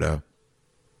Florida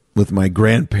with my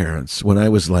grandparents when I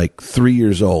was 3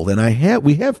 years old, and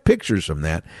we have pictures from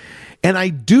that, and I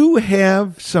do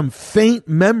have some faint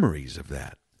memories of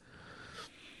that.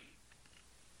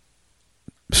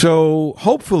 So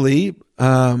hopefully,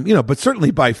 but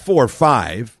certainly by 4,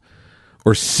 5,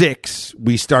 or 6,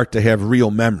 we start to have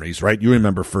real memories, right? You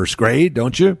remember first grade,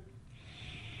 don't you?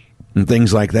 And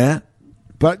things like that.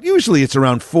 but usually it's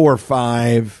around 4 or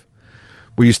 5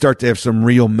 where you start to have some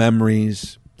real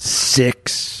memories.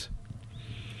 6.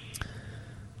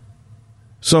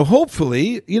 So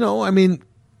hopefully,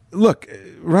 look,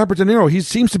 Robert De Niro, he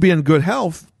seems to be in good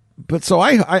health, but so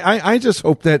I just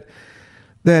hope that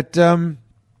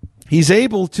he's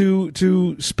able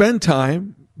to spend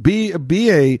time, be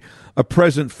a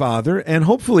present father, and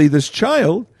hopefully this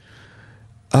child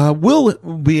will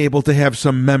be able to have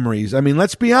some memories. I mean,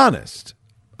 let's be honest.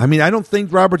 I mean, I don't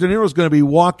think Robert De Niro is going to be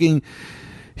walking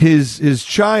his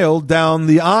child down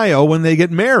the aisle when they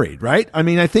get married, right? I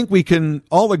mean, I think we can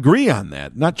all agree on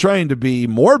that. Not trying to be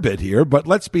morbid here, but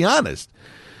let's be honest.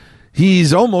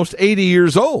 He's almost 80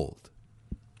 years old.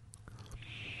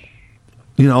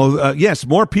 Yes,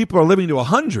 more people are living to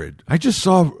 100. I just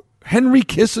saw Henry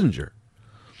Kissinger.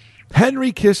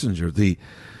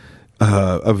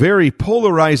 A very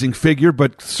polarizing figure,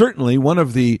 but certainly one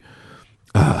of the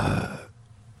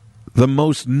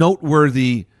most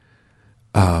noteworthy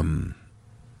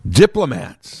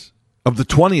diplomats of the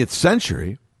 20th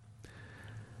century,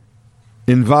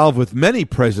 involved with many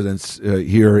presidents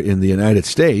here in the United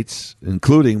States,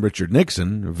 including Richard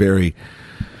Nixon, a very,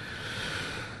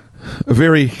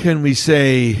 can we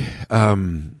say,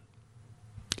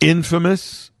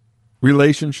 infamous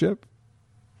relationship.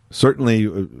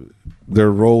 Certainly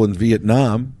their role in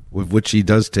Vietnam, with which he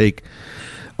does take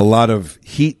a lot of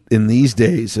heat in these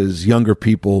days, as younger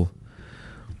people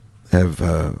have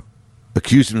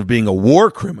accused him of being a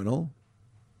war criminal.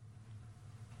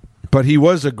 But he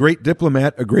was a great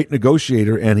diplomat, a great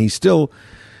negotiator, and he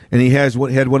had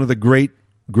one of the great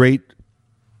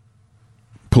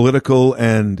political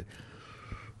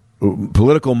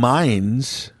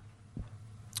minds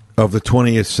of the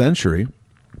 20th century.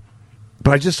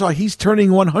 But I just saw he's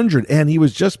turning 100, and he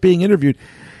was just being interviewed,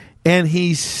 and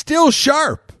he's still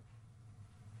sharp.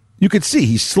 You could see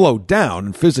he's slowed down,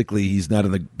 and physically he's not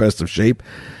in the best of shape.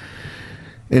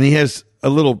 And he has a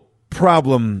little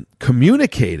problem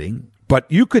communicating,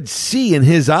 but you could see in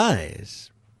his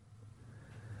eyes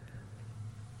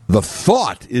the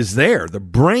thought is there. The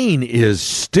brain is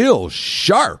still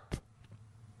sharp.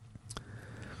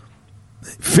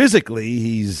 Physically,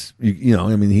 he's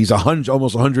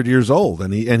almost 100 years old,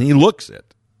 and he looks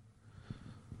it.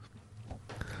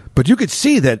 But you could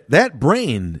see that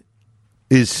brain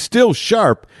is still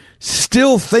sharp,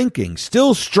 still thinking,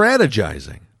 still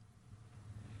strategizing.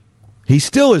 He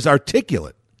still is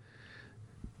articulate.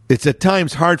 It's at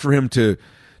times hard for him to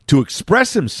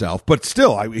express himself, but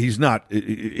still, he's not.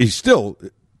 He's still,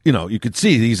 you could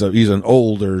see he's an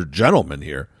older gentleman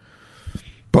here.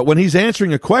 But when he's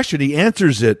answering a question, he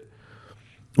answers it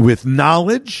with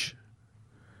knowledge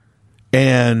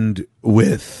and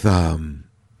with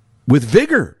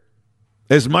vigor,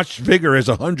 as much vigor as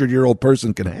a 100-year-old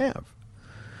person can have.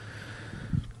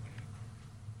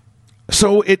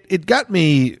 So it got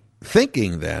me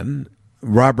thinking then,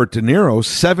 Robert De Niro,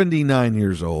 79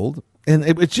 years old, and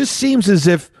it just seems as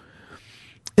if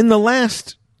in the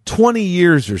last 20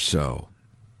 years or so,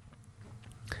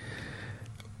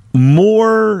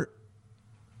 more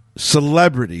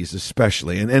celebrities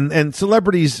especially, and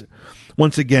celebrities,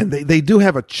 once again, they do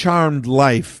have a charmed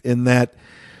life in that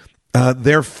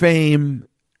their fame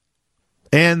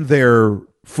and their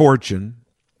fortune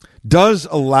does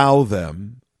allow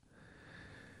them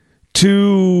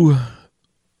to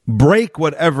break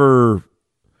whatever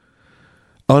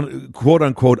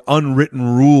quote-unquote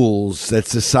unwritten rules that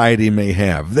society may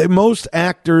have. Most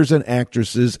actors and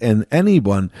actresses and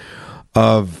anyone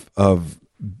of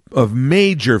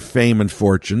major fame and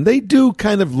fortune, they do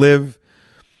kind of live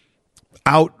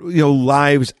out,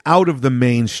 lives out of the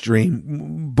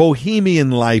mainstream,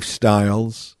 bohemian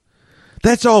lifestyles.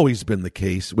 That's always been the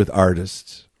case with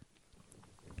artists.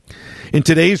 In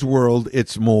today's world,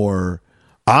 it's more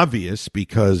obvious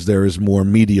because there is more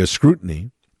media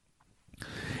scrutiny.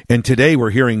 And today we're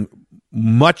hearing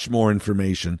much more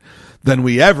information than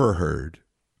we ever heard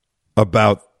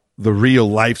about the real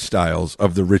lifestyles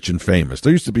of the rich and famous.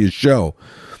 There used to be a show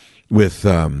with,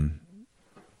 oh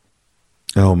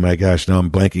my gosh, now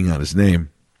I'm blanking on his name.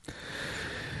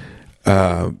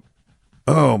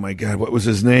 Oh my God, what was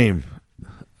his name?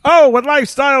 Oh, what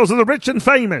lifestyles of the rich and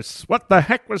famous. What the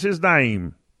heck was his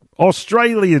name?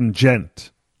 Australian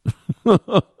gent.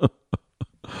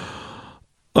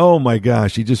 Oh my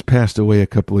gosh, he just passed away a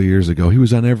couple of years ago. He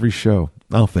was on every show.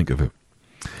 I'll think of it.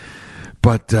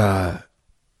 But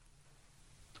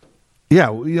yeah,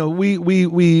 we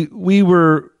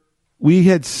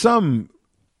had some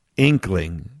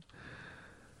inkling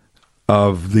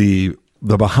of the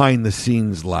behind the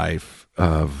scenes life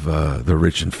of the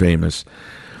rich and famous.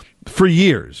 for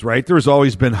years, right? There's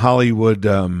always been Hollywood,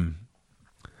 oh,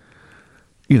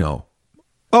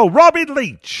 Robin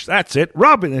Leach. That's it.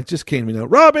 Robin, it just came to me now.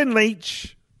 Robin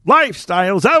Leach,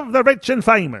 Lifestyles of the Rich and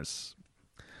Famous.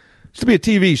 Used to be a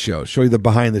TV show, show you the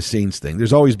behind-the-scenes thing.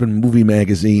 There's always been movie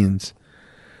magazines.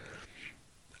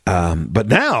 But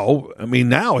now,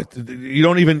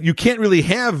 you can't really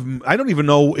have, I don't even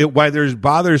know why there's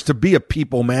bothers to be a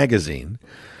People magazine,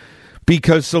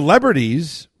 because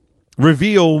celebrities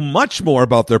reveal much more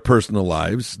about their personal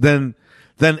lives than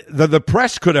the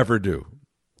press could ever do.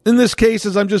 In this case,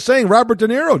 as I'm just saying, Robert De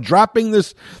Niro dropping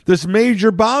this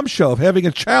major bombshell of having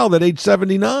a child at age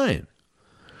 79.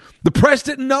 The press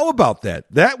didn't know about that.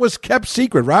 That was kept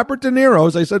secret. Robert De Niro,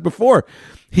 as I said before,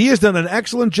 he has done an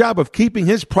excellent job of keeping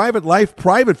his private life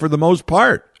private for the most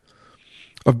part,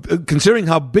 considering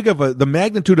how big of the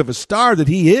magnitude of a star that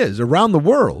he is around the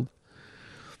world.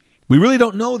 We really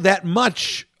don't know that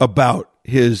much about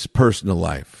his personal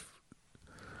life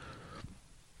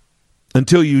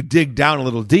until you dig down a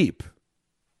little deep.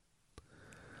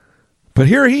 But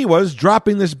here he was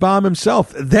dropping this bomb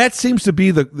himself. That seems to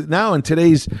be now in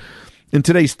today's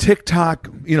TikTok,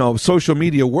 social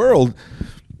media world,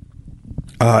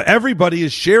 everybody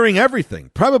is sharing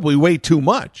everything, probably way too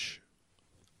much.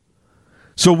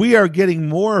 So we are getting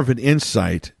more of an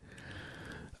insight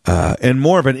and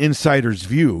more of an insider's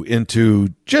view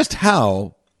into just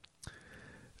how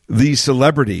these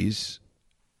celebrities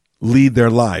lead their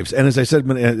lives. And as I said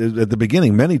at the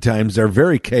beginning, many times they're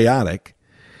very chaotic.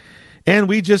 And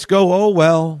we just go, oh,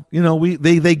 well,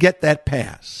 they get that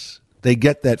pass. They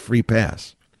get that free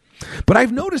pass. But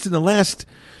I've noticed in the last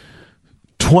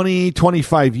 20,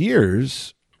 25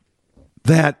 years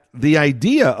that the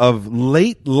idea of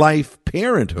late life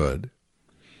parenthood,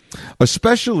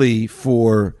 especially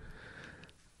for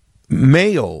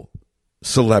male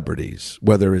celebrities,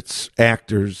 whether it's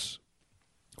actors,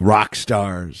 rock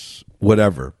stars,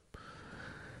 whatever,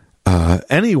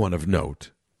 anyone of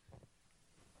note,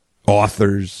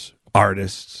 authors,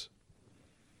 artists,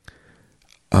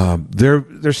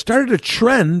 there started a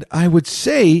trend, I would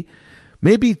say,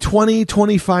 maybe 20,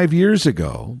 25 years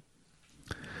ago,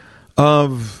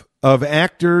 of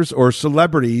actors or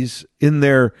celebrities in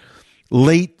their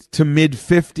late to mid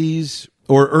 50s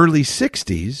or early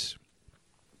 60s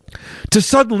to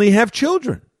suddenly have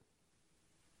children.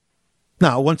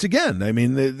 Now, once again,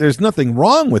 there's nothing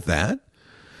wrong with that.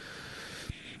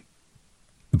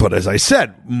 But as I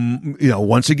said,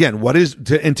 once again,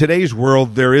 in today's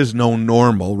world, there is no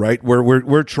normal, right?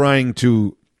 We're trying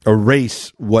to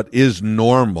erase what is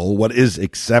normal, what is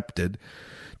accepted.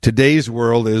 Today's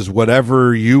world is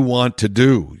whatever you want to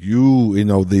do.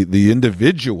 The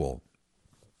individual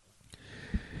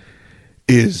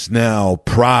is now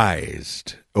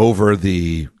prized over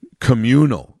the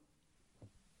communal.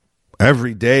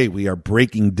 Every day we are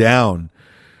breaking down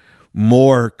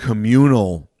more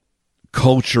communal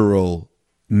cultural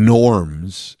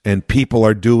norms, and people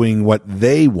are doing what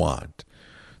they want.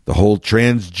 The whole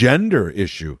transgender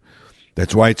issue,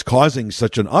 that's why it's causing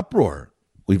such an uproar.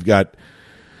 We've got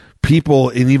people,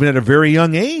 and even at a very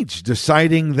young age,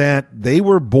 deciding that they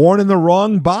were born in the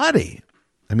wrong body.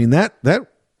 That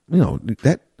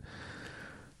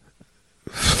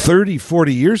 30,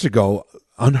 40 years ago,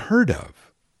 unheard of.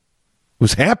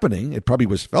 Was happening. It probably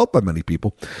was felt by many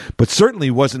people, but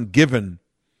certainly wasn't given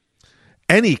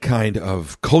any kind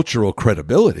of cultural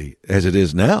credibility as it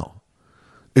is now.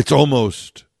 It's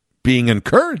almost being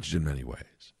encouraged in many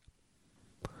ways.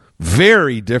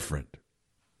 Very different.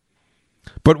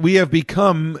 But we have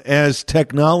become, as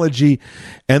technology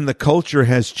and the culture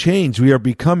has changed, we are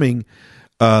becoming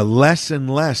less and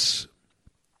less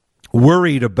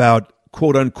worried about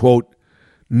quote unquote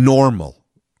normal.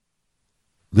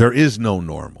 There is no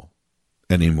normal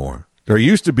anymore. There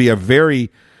used to be a very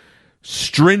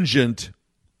stringent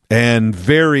and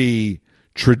very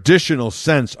traditional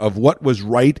sense of what was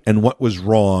right and what was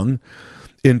wrong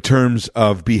in terms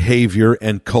of behavior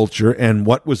and culture, and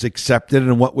what was accepted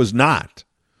and what was not.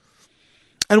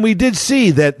 And we did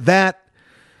see that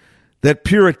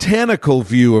puritanical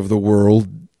view of the world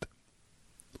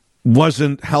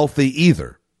wasn't healthy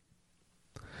either.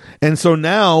 And so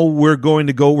now we're going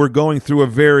through a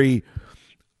very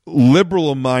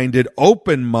liberal-minded,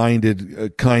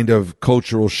 open-minded kind of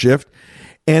cultural shift.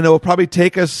 And it will probably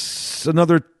take us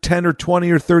another 10 or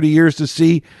 20 or 30 years to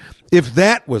see if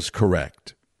that was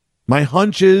correct. My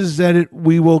hunch is that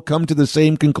we will come to the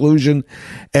same conclusion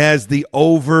as the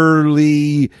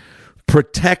overly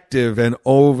protective and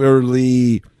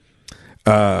overly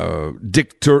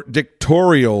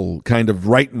dictatorial kind of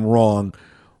right and wrong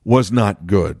was not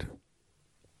good.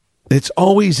 It's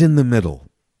always in the middle.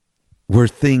 where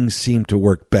things seem to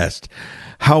work best.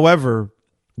 However,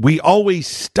 we always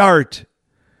start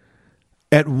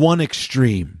at one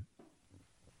extreme.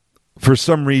 For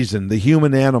some reason, the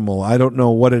human animal, I don't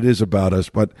know what it is about us,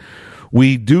 but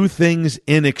we do things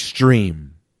in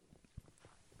extreme.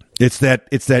 It's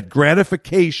that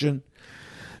gratification,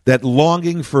 that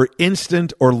longing for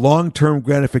instant or long-term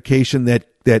gratification that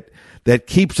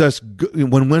keeps us,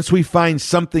 once we find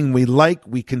something we like,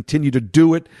 we continue to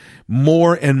do it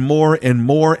more and more and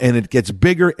more, and it gets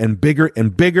bigger and bigger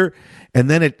and bigger, and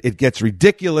then it gets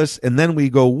ridiculous, and then we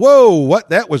go, whoa, what?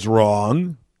 That was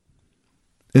wrong.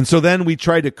 And so then we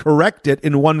try to correct it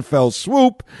in one fell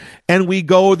swoop, and we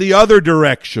go the other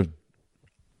direction.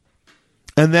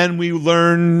 And then we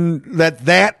learn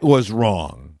that was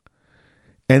wrong.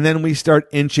 And then we start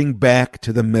inching back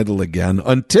to the middle again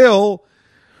until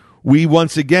we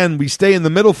stay in the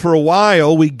middle for a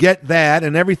while, we get that,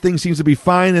 and everything seems to be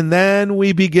fine, and then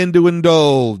we begin to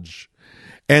indulge.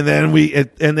 And then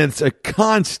it's a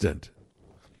constant.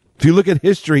 If you look at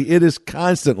history, it is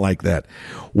constant like that.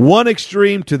 One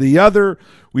extreme to the other,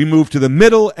 we move to the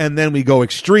middle, and then we go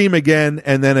extreme again,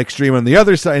 and then extreme on the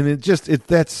other side. And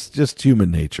that's just human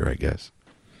nature, I guess.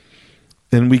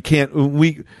 And we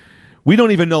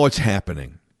don't even know what's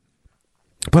happening.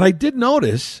 But I did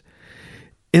notice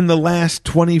in the last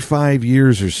 25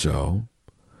 years or so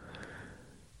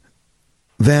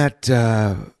that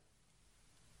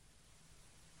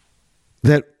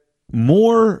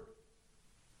more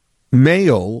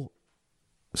male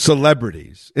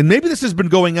celebrities, and maybe this has been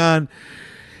going on,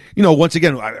 once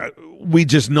again, we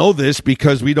just know this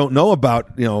because we don't know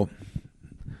about,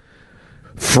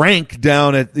 Frank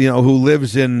down at, who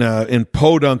lives in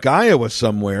Podunk, Iowa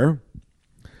somewhere.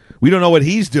 We don't know what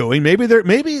he's doing. Maybe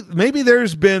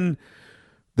there's been,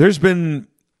 men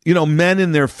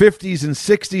in their 50s and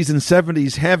 60s and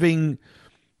 70s having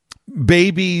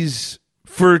babies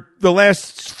for the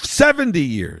last 70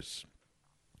 years.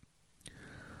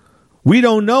 We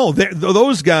don't know.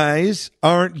 Those guys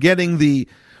aren't getting the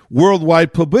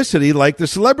worldwide publicity like the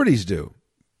celebrities do.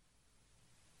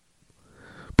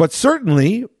 But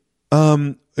certainly,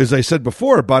 as I said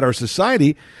before about our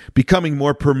society becoming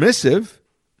more permissive,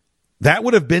 that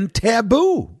would have been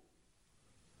taboo.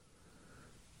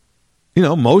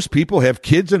 Most people have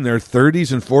kids in their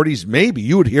 30s and 40s. Maybe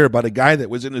you would hear about a guy that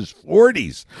was in his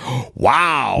 40s.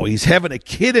 Wow, he's having a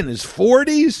kid in his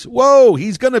 40s? Whoa,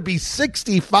 he's going to be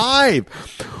 65.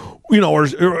 Or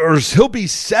he'll be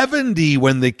 70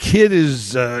 when the kid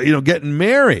is, getting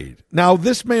married. Now,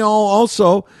 this may all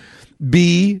also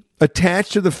be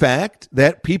attached to the fact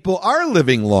that people are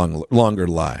living longer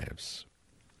lives.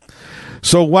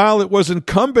 So while it was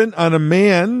incumbent on a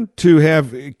man to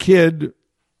have a kid,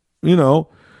 women,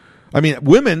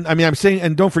 I'm saying,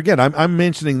 and don't forget, I'm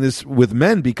mentioning this with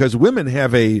men because women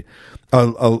have a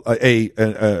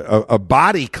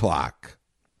body clock.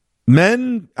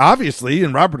 Men, obviously,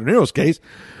 in Robert De Niro's case,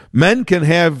 men can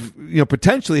have,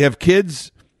 potentially have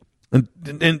kids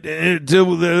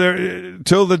until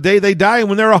the day they die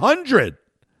when they're 100.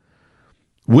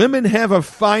 Women have a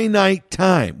finite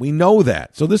time. We know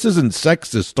that. So this isn't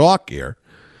sexist talk here.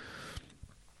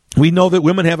 We know that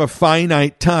women have a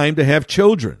finite time to have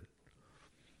children.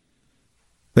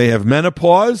 They have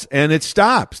menopause and it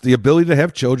stops. The ability to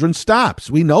have children stops.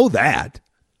 We know that.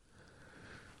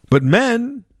 But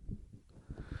men,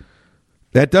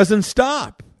 that doesn't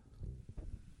stop.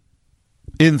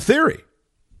 In theory.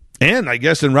 And I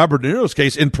guess in Robert De Niro's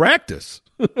case, in practice.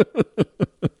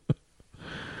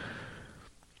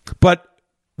 But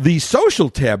the social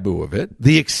taboo of it,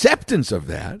 the acceptance of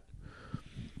that,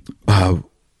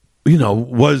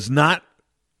 was not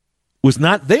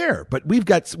there. But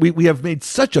we have made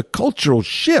such a cultural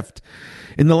shift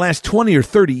in the last 20 or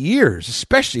 30 years,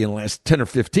 especially in the last 10 or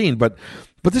 15. But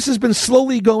this has been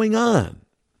slowly going on.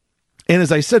 And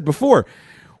as I said before,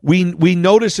 we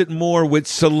notice it more with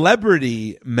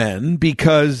celebrity men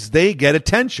because they get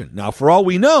attention. Now, for all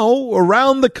we know,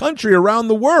 around the country, around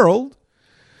the world,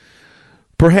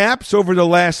 perhaps over the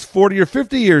last 40 or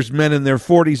 50 years, men in their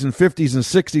 40s and 50s and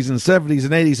 60s and 70s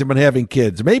and 80s have been having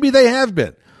kids. Maybe they have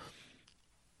been.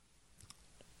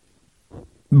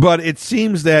 But it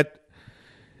seems that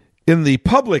in the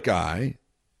public eye,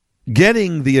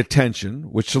 getting the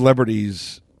attention, which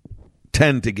celebrities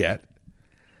tend to get,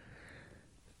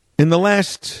 in the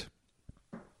last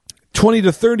 20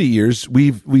 to 30 years,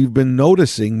 we've been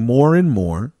noticing more and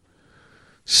more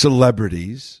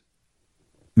celebrities,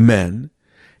 men,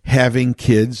 having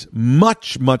kids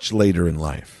much, much later in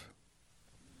life.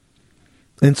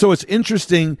 And so it's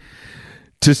interesting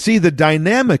to see the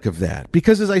dynamic of that.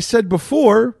 Because as I said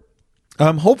before,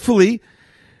 hopefully,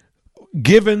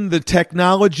 given the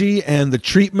technology and the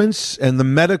treatments and the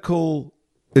medical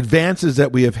advances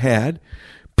that we have had,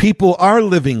 people are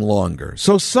living longer.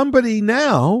 So somebody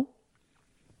now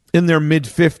in their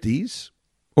mid-50s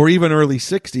or even early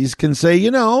 60s can say,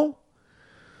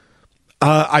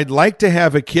 I'd like to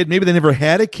have a kid. Maybe they never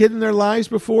had a kid in their lives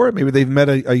before. Maybe they've met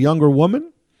a younger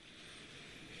woman.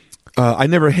 I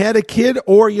never had a kid,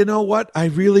 or you know what? I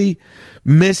really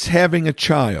miss having a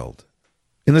child.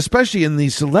 And especially in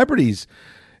these celebrity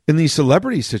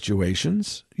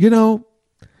situations, they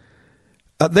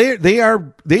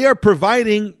are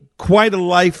providing quite a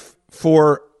life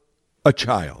for a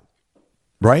child,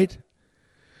 right?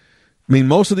 I mean,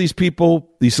 most of these people,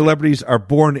 these celebrities, are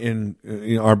born in,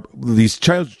 these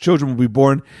children will be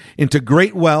born into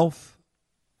great wealth,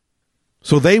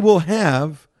 so they will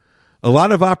have a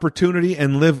lot of opportunity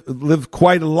and live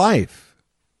quite a life.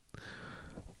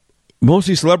 Most of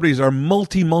these celebrities are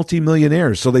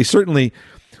multi-millionaires, so they certainly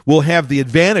will have the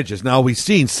advantages. Now, we've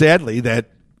seen, sadly, that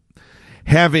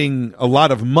having a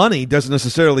lot of money doesn't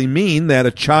necessarily mean that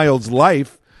a child's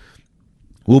life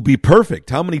will be perfect.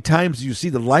 How many times do you see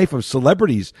the life of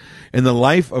celebrities and the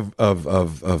life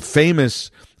of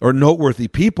famous or noteworthy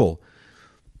people?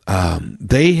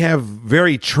 They have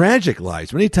very tragic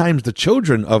lives. Many times the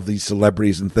children of these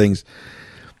celebrities and things,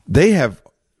 they have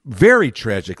very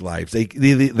tragic lives. They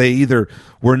either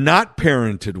were not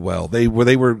parented well. They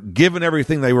were given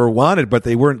everything they were wanted, but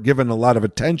they weren't given a lot of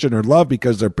attention or love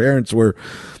because their parents were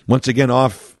once again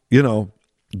off,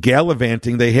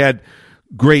 gallivanting. They had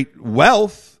great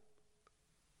wealth,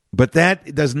 but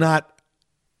that does not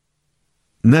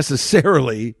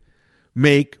necessarily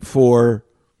make for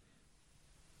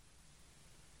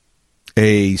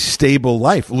a stable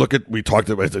life. We talked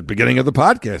about at the beginning of the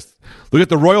podcast. Look at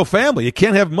the royal family. You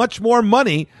can't have much more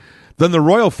money than the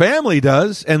royal family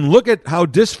does, and look at how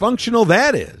dysfunctional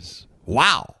that is.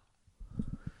 Wow.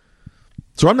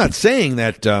 So I'm not saying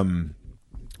that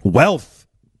wealth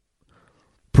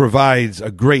provides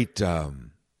a great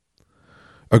upbringing.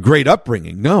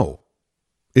 No,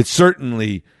 it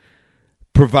certainly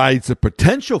provides the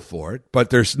potential for it, but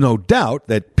there's no doubt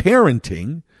that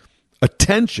parenting,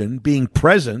 attention, being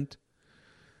present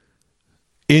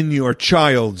in your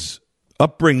child's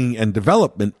upbringing and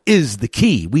development is the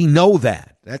key. We know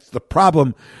that. That's the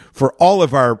problem for all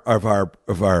of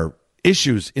our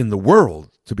issues in the world,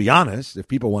 to be honest. If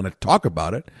people want to talk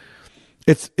about it,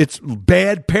 it's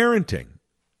bad parenting.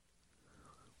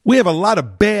 We have a lot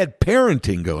of bad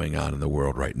parenting going on in the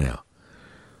world right now.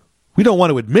 We don't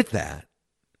want to admit that.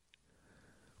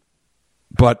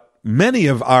 But many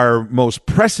of our most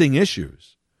pressing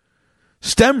issues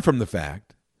stem from the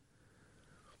fact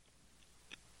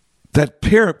that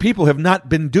people have not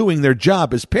been doing their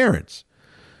job as parents.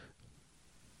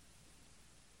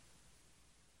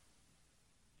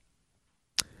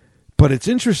 But it's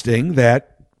interesting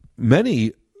that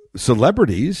many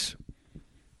celebrity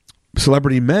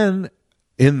men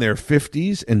in their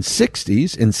 50s and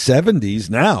 60s and 70s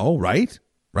now, right?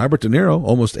 Robert De Niro,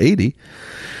 almost 80,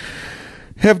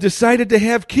 have decided to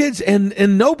have kids, and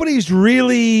nobody's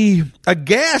really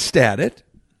aghast at it.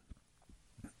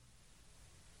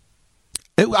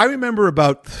 I remember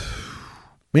about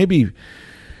maybe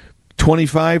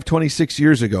 25, 26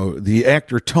 years ago, the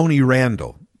actor Tony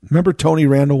Randall. Remember Tony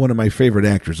Randall, one of my favorite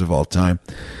actors of all time?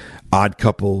 Odd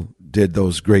Couple, did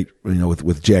those great,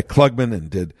 with Jack Klugman,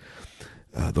 and did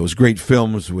those great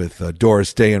films with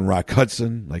Doris Day and Rock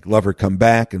Hudson, like Lover Come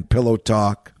Back and Pillow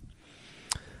Talk.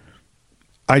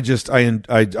 I just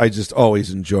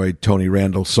always enjoyed Tony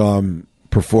Randall. Saw him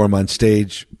perform on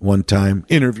stage one time,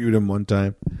 interviewed him one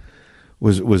time.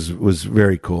 Was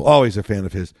very cool. Always a fan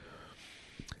of his.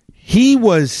 He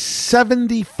was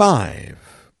 75.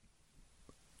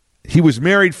 He was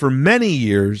married for many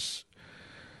years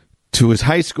to his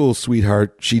high school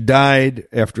sweetheart. She died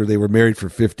after they were married for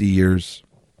 50 years.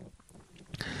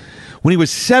 When he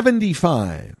was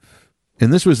 75,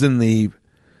 and this was in the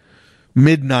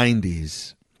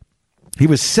mid-90s, he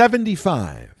was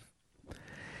 75,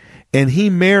 and he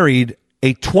married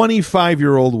a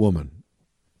 25-year-old woman.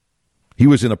 He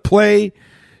was in a play.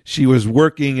 She was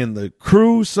working in the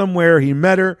crew somewhere. He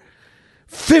met her.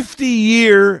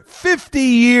 50-year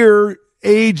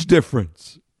age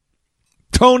difference.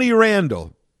 Tony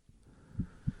Randall.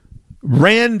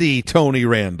 Randy Tony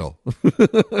Randall.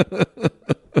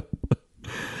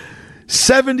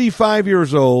 75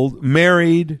 years old,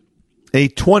 married a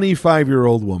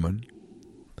 25-year-old woman.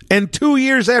 And 2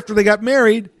 years after they got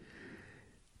married,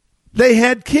 they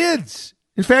had kids.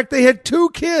 In fact, they had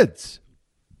 2 kids.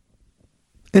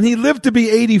 And he lived to be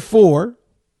 84.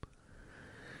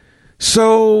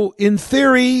 So in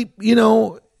theory,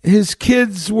 his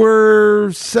kids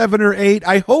were 7 or 8.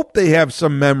 I hope they have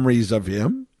some memories of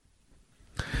him.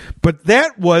 But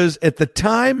that was at the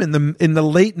time in the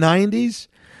late 90s,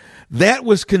 that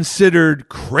was considered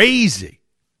crazy.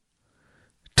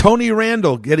 Tony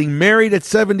Randall getting married at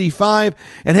 75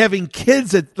 and having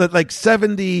kids at like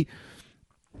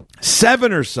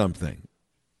 77 or something.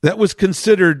 That was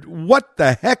considered, what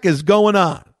the heck is going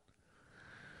on?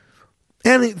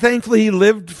 And thankfully he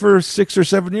lived for 6 or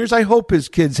 7 years. I hope his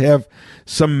kids have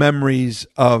some memories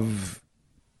of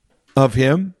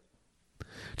him.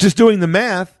 Just doing the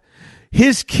math,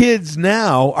 his kids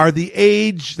now are the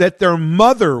age that their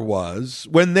mother was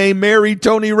when they married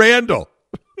Tony Randall.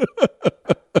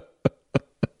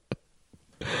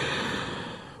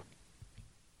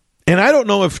 And I don't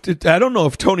know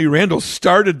if Tony Randall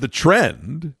started the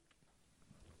trend,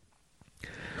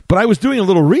 but I was doing a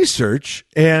little research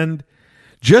and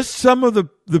just some of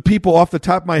the people off the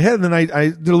top of my head, and then I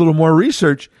did a little more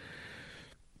research.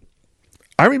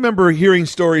 I remember hearing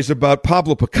stories about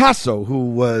Pablo Picasso, who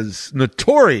was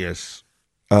notorious,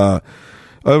 a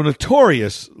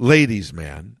notorious ladies'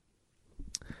 man.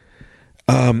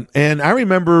 And I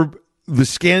remember the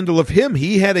scandal of him.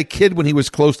 He had a kid when he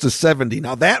was close to 70.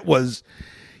 Now that was,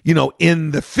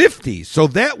 in the 50s. So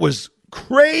that was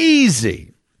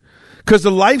crazy because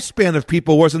the lifespan of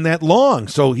people wasn't that long.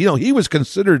 So, he was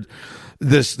considered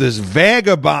this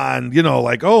vagabond,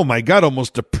 like, oh my God,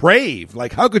 almost depraved.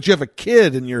 Like, how could you have a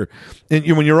kid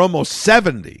when you're almost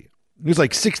 70? He was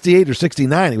like 68 or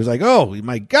 69. He was like, oh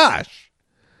my gosh.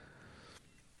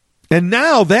 And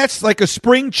now that's like a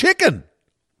spring chicken.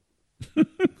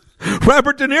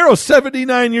 Robert De Niro,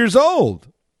 79 years old.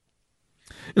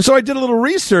 And so I did a little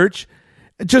research,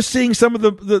 just seeing some of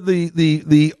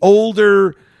the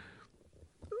older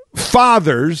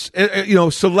fathers,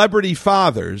 celebrity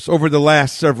fathers over the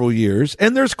last several years,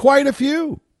 and there's quite a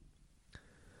few.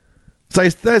 So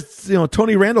that's,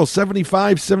 Tony Randall,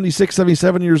 75, 76,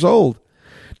 77 years old.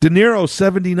 De Niro,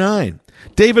 79.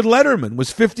 David Letterman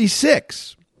was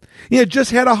 56. He had just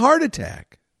had a heart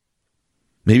attack.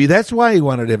 Maybe that's why he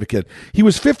wanted to have a kid. He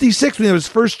was 56 when he had his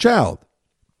first child.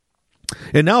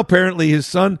 And now apparently his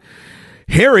son,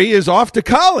 Harry, is off to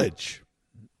college.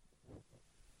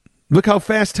 Look how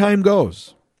fast time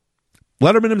goes.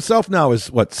 Letterman himself now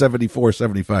is, 74,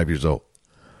 75 years old.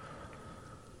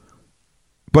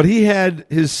 But he had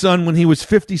his son when he was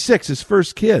 56, his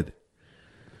first kid.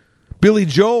 Billy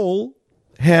Joel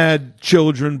had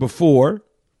children before,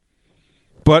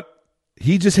 but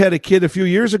he just had a kid a few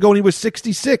years ago and he was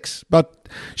 66.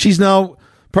 She's now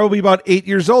probably about 8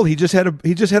 years old. He just had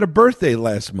a birthday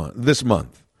this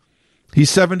month.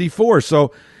 He's 74.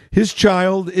 So his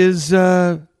child is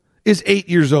 8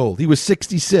 years old. He was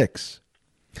 66.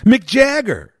 Mick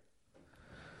Jagger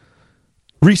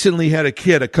recently had a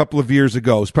kid a couple of years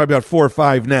ago. It's probably about 4 or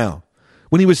 5 now.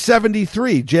 When he was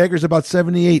 73, Jagger's about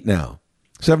 78 now,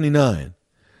 79.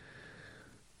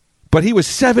 But he was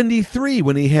 73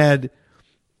 when he had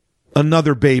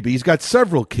another baby. He's got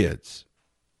several kids.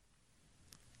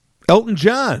 Elton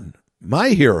John, my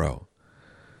hero,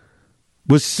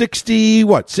 was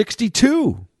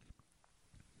 62.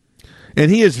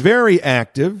 And he is very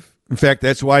active. In fact,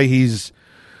 that's why he's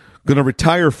going to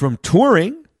retire from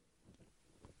touring,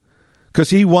 because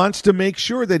he wants to make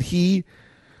sure that he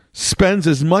spends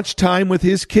as much time with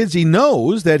his kids. He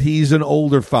knows that he's an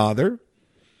older father,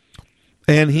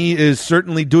 and he is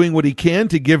certainly doing what he can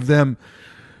to give them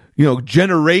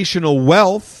generational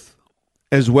wealth,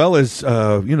 as well as,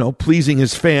 pleasing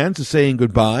his fans and saying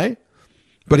goodbye.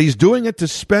 But he's doing it to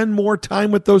spend more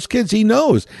time with those kids. He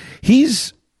knows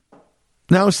he's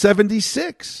now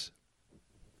 76.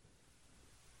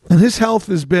 And his health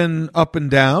has been up and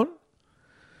down.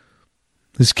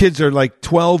 His kids are like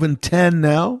 12 and 10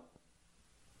 now.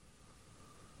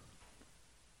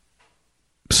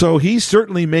 So he's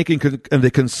certainly making a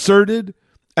concerted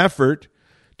effort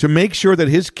to make sure that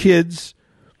his kids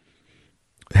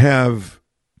have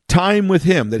time with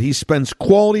him, that he spends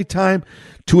quality time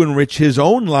to enrich his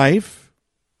own life,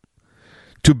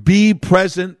 to be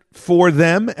present for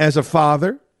them as a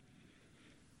father,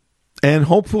 and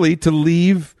hopefully to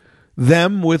leave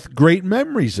them with great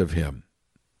memories of him.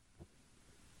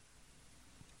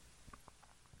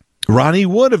 Ronnie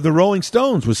Wood of the Rolling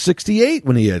Stones was 68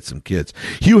 when he had some kids.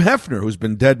 Hugh Hefner, who's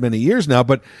been dead many years now,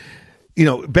 but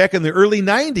back in the early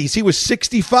 90s, he was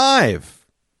 65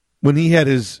 when he had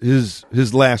his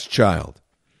last child.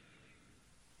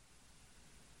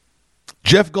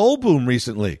 Jeff Goldblum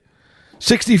recently,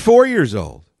 64 years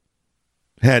old,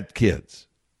 had kids.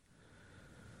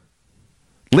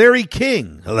 Larry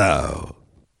King, hello,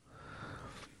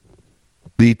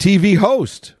 the TV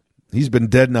host. He's been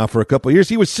dead now for a couple of years.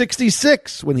 He was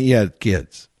 66 when he had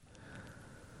kids.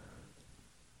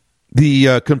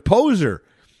 The composer,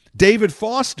 David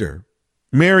Foster,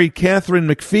 married Catherine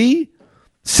McPhee,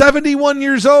 71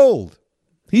 years old.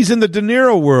 He's in the De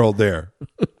Niro world there.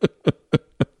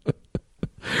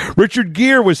 Richard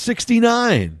Gere was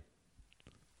 69.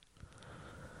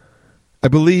 I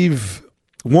believe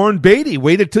Warren Beatty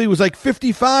waited till he was like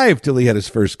 55 till he had his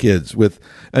first kids with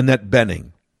Annette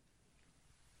Bening.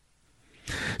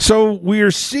 So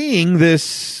we're seeing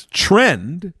this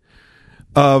trend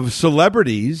of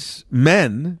celebrities,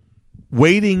 men,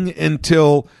 waiting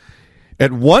until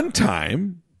at one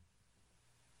time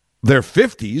their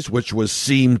 50s, which was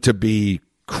seemed to be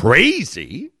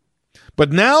crazy,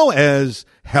 but now as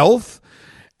health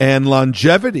and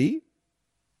longevity,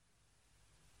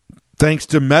 thanks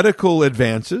to medical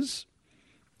advances,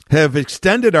 have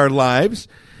extended our lives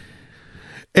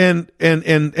and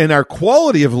our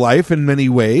quality of life in many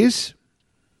ways.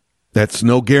 That's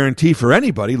no guarantee for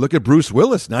anybody. Look at Bruce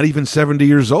Willis, not even 70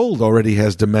 years old, already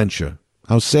has dementia.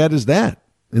 How sad is that?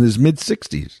 In his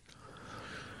mid-60s.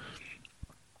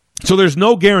 So there's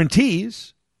no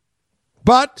guarantees,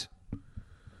 but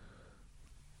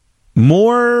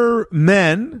more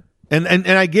men, and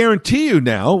I guarantee you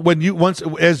now, when you once,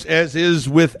 as is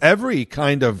with every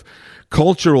kind of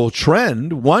cultural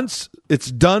trend, once it's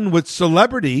done with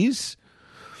celebrities,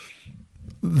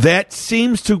 that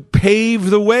seems to pave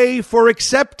the way for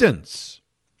acceptance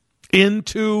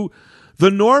into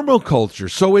the normal culture.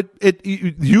 So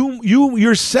you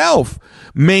yourself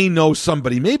may know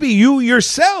somebody. Maybe you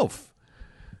yourself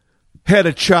had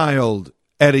a child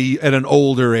at an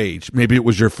older age. Maybe it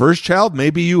was your first child.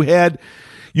 Maybe you had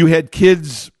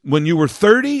kids when you were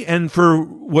 30, and for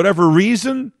whatever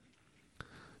reason,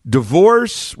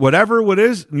 divorce, whatever it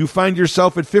is, you find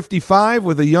yourself at 55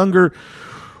 with a younger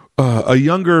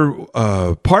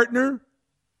partner.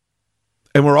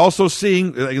 And we're also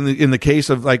seeing in the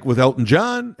case of like with Elton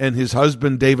John and his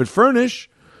husband David Furnish,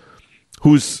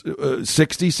 who's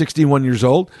 61 years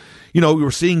old. We're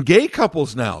seeing gay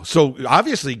couples now. So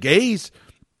obviously gays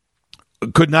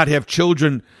could not have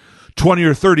children 20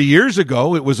 or 30 years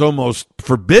ago. It was almost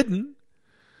forbidden.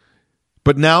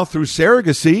 But now through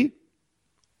surrogacy,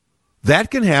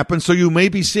 that can happen. So you may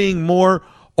be seeing more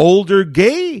older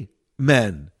gay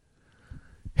men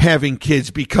having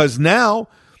kids, because now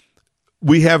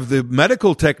we have the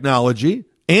medical technology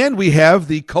and we have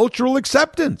the cultural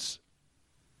acceptance.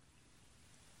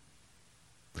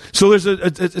 So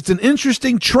it's an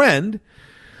interesting trend.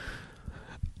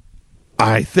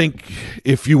 I think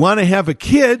if you want to have a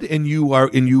kid and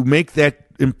you make that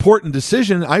important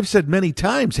decision, I've said many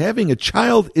times, having a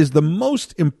child is the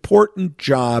most important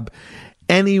job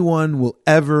anyone will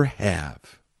ever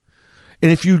have.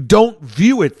 And if you don't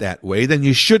view it that way, then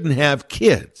you shouldn't have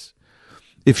kids.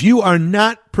 If you are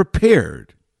not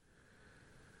prepared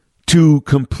to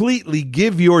completely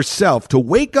give yourself, to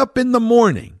wake up in the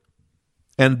morning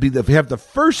and have the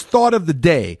first thought of the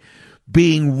day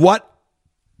being,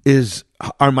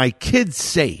 are my kids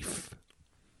safe?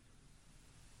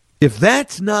 If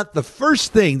that's not the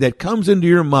first thing that comes into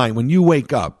your mind when you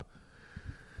wake up,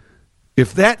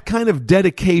 if that kind of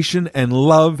dedication and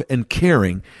love and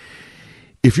caring,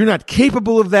 if you're not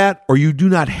capable of that or you do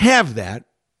not have that,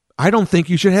 I don't think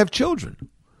you should have children.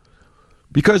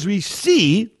 Because we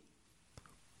see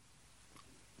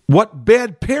what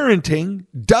bad parenting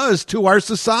does to our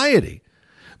society.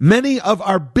 Many of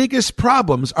our biggest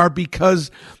problems are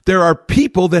because there are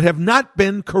people that have not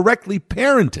been correctly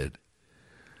parented,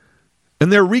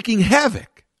 and they're wreaking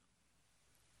havoc.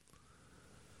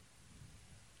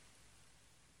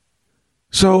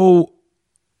 So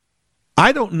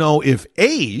I don't know if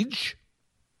age,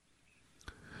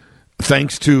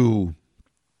 thanks to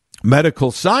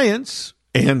medical science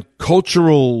and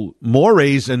cultural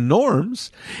mores and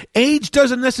norms, age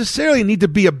doesn't necessarily need to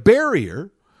be a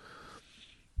barrier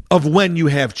of when you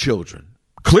have children.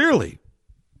 Clearly,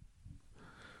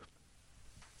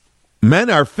 men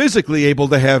are physically able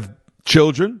to have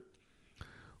children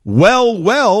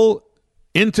well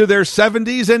into their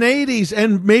 70s and 80s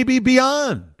and maybe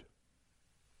beyond.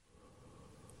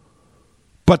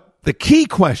 But the key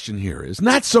question here is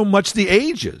not so much the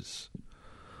ages.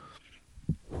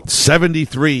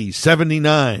 73,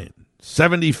 79,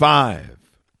 75,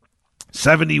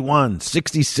 71,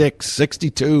 66,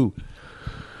 62.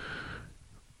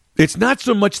 It's not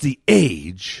so much the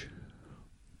age,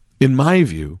 in my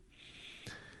view,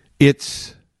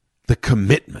 it's the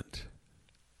commitment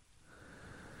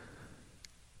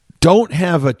Don't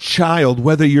have a child,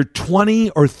 whether you're 20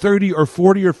 or 30 or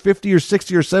 40 or 50 or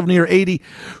 60 or 70 or 80,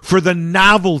 for the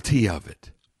novelty of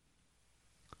it.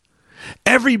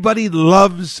 Everybody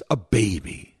loves a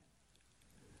baby.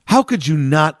 How could you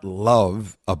not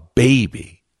love a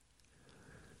baby?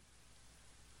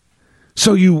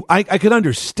 So I could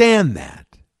understand that.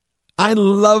 I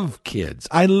love kids.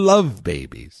 I love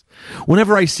babies.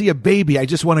 Whenever I see a baby, I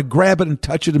just want to grab it and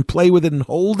touch it and play with it and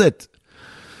hold it.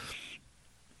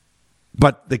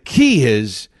 But the key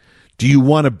is, do you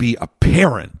want to be a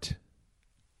parent?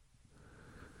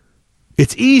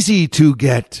 It's easy to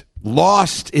get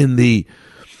lost in the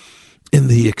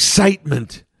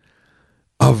excitement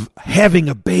of having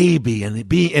a baby and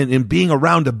being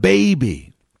around a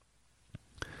baby.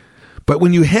 But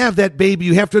when you have that baby,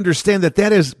 you have to understand that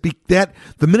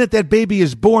the minute that baby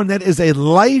is born, that is a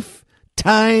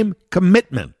lifetime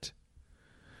commitment.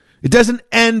 It doesn't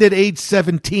end at age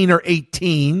 17 or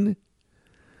 18.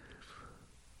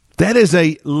 That is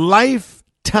a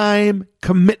lifetime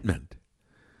commitment.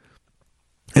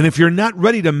 And if you're not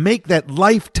ready to make that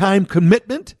lifetime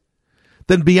commitment,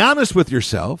 then be honest with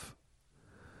yourself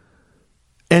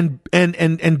and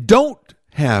don't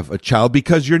have a child,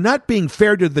 because you're not being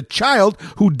fair to the child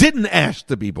who didn't ask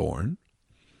to be born.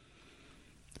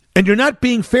 And you're not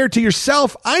being fair to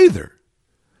yourself either.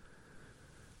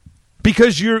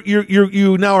 Because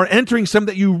you now are entering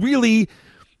something that you really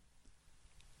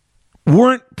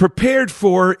weren't prepared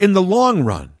for in the long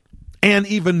run. And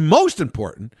even most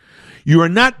important, you are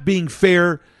not being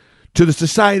fair to the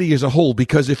society as a whole,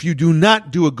 because if you do not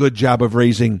do a good job of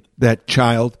raising that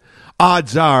child,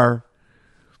 odds are,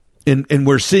 and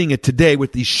we're seeing it today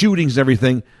with these shootings and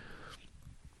everything,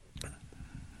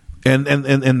 and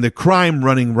the crime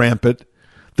running rampant,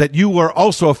 that you are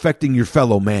also affecting your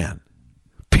fellow man.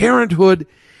 Parenthood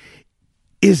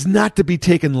is not to be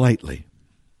taken lightly.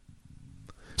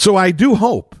 So I do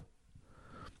hope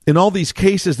in all these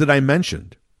cases that I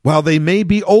mentioned, while they may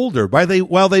be older,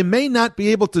 while they may not be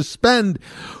able to spend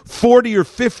 40 or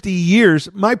 50 years,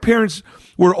 my parents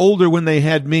were older when they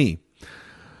had me.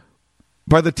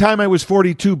 By the time I was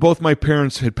 42, both my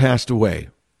parents had passed away.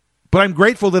 But I'm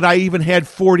grateful that I even had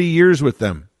 40 years with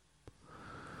them.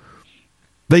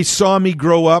 They saw me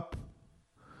grow up.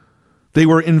 They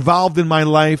were involved in my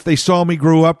life. They saw me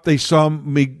grow up. They saw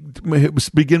me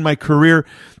begin my career.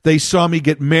 They saw me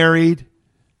get married.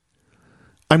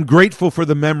 I'm grateful for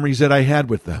the memories that I had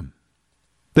with them.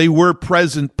 They were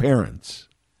present parents.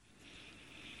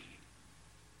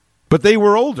 But they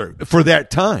were older for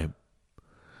that time.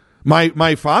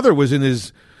 My father was in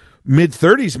his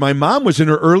mid-30s. My mom was in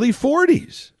her early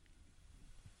 40s.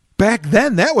 Back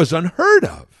then, that was unheard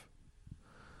of.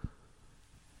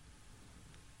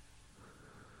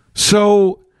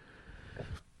 So,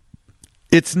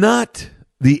 it's not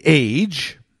the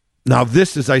age. Now,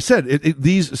 this, as I said,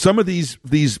 some of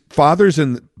these fathers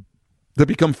that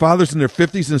become fathers in their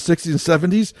 50s and 60s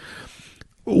and 70s,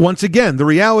 once again, the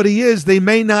reality is they're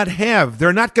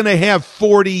not going to have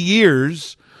 40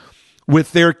 years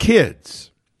with their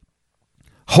kids.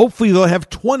 Hopefully they'll have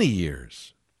 20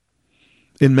 years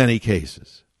in many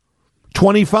cases,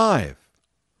 25.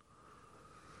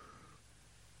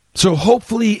 So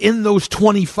hopefully in those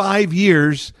 25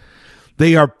 years,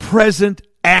 they are present,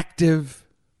 active,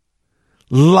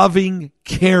 loving,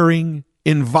 caring,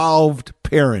 involved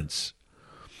parents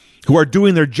who are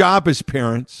doing their job as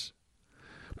parents,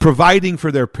 providing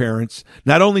for their parents,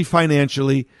 not only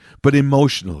financially, but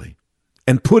emotionally,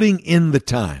 and putting in the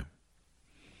time.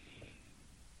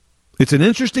 It's an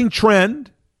interesting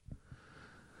trend.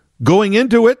 Going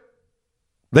into it,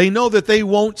 they know that they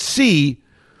won't see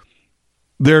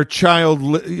their child,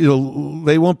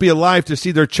 they won't be alive to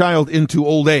see their child into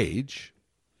old age.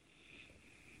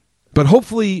 But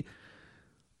hopefully,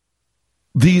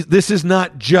 this is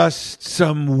not just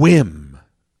some whim.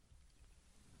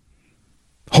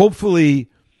 Hopefully,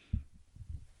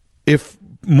 if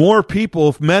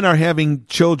men are having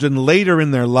children later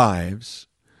in their lives,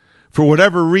 for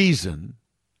whatever reason,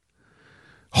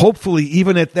 hopefully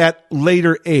even at that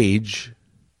later age,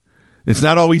 it's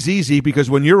not always easy, because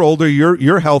when you're older,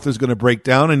 your health is going to break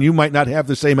down and you might not have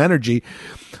the same energy.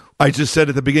 I just said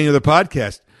at the beginning of the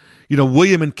podcast,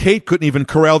 William and Kate couldn't even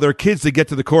corral their kids to get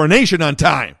to the coronation on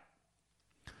time.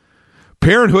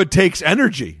 Parenthood takes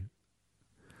energy.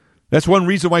 That's one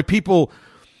reason why people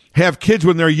have kids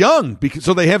when they're young,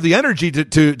 so they have the energy to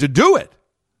do it.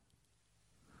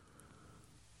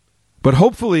 But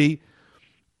hopefully,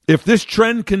 if this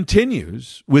trend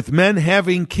continues with men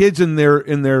having kids in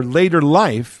their later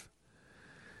life,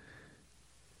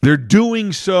 they're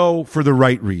doing so for the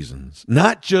right reasons,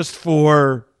 not just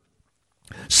for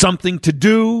something to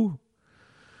do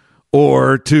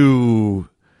or to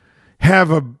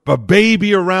have a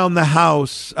baby around the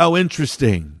house. Oh,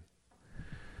 interesting.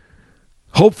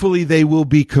 Hopefully they will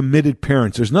be committed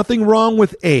parents. There's nothing wrong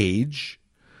with age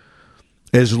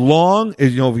as long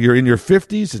as you're in your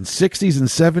 50s and 60s and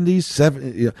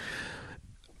 70s.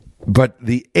 But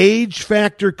the age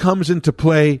factor comes into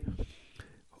play.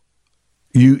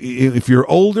 If you're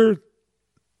older,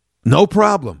 no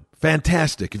problem.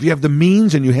 Fantastic. If you have the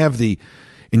means and you have the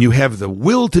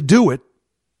will to do it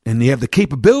and you have the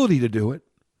capability to do it,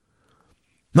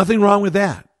 nothing wrong with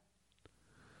that.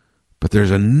 But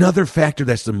there's another factor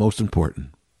that's the most important.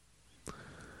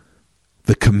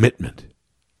 The commitment.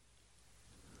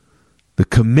 The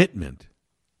commitment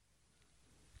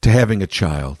to having a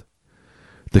child.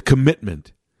 The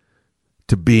commitment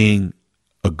to being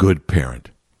a good parent.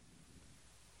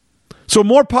 So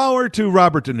more power to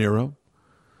Robert De Niro.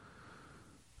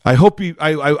 I hope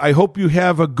you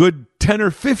have a good 10 or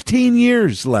 15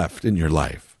 years left in your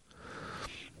life.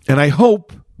 And I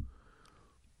hope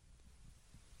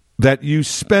that you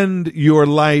spend your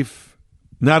life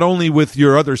not only with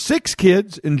your other 6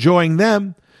 kids, enjoying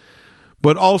them,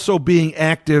 but also being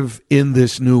active in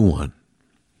this new one.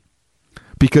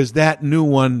 Because that new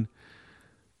one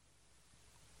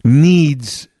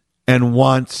needs and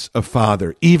wants a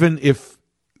father, even if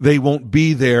they won't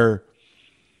be there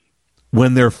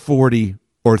when they're 40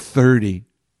 or 30.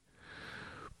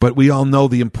 But we all know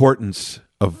the importance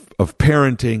of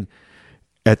parenting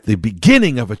at the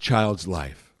beginning of a child's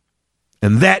life.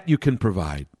 And that you can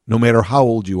provide, no matter how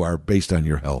old you are, based on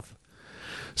your health.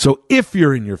 So if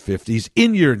you're in your 50s,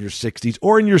 in your 60s,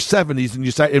 or in your 70s, and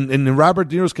you decide, in Robert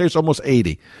De Niro's case, almost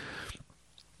 80,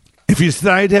 if you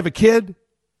decide to have a kid,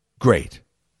 great.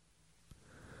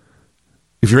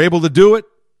 If you're able to do it,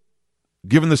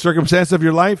 given the circumstance of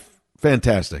your life,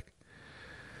 fantastic.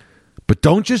 But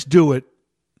don't just do it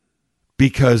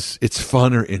because it's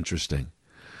fun or interesting.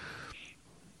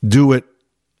 Do it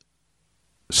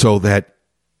so that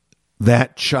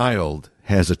that child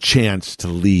has a chance to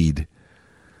lead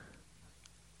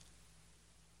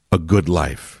a good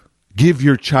life. Give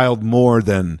your child more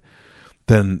than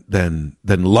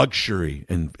luxury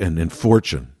and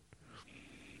fortune.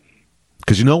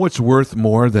 Because you know what's worth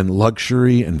more than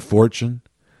luxury and fortune?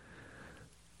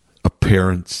 A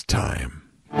parent's time.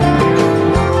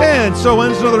 And so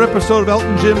ends another episode of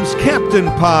Elton Jim's Captain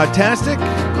Podtastic.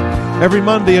 Every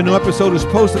Monday, a new episode is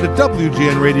posted at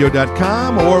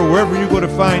WGNradio.com or wherever you go to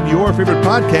find your favorite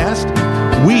podcast.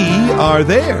 We are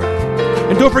there.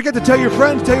 And don't forget to tell your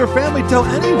friends, tell your family, tell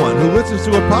anyone who listens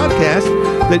to a podcast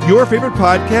that your favorite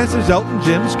podcast is Elton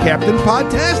Jim's Captain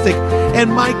Podtastic.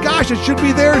 And my gosh, it should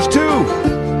be theirs too.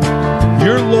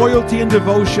 Your loyalty and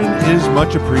devotion is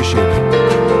much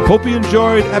appreciated. Hope you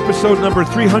enjoyed episode number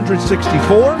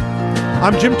 364.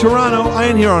 I'm Jim Turano. I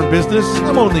ain't here on business.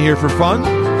 I'm only here for fun.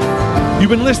 You've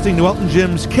been listening to Elton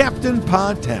Jim's Captain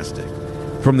Podtastic.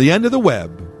 From the end of the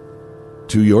web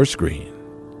to your screen.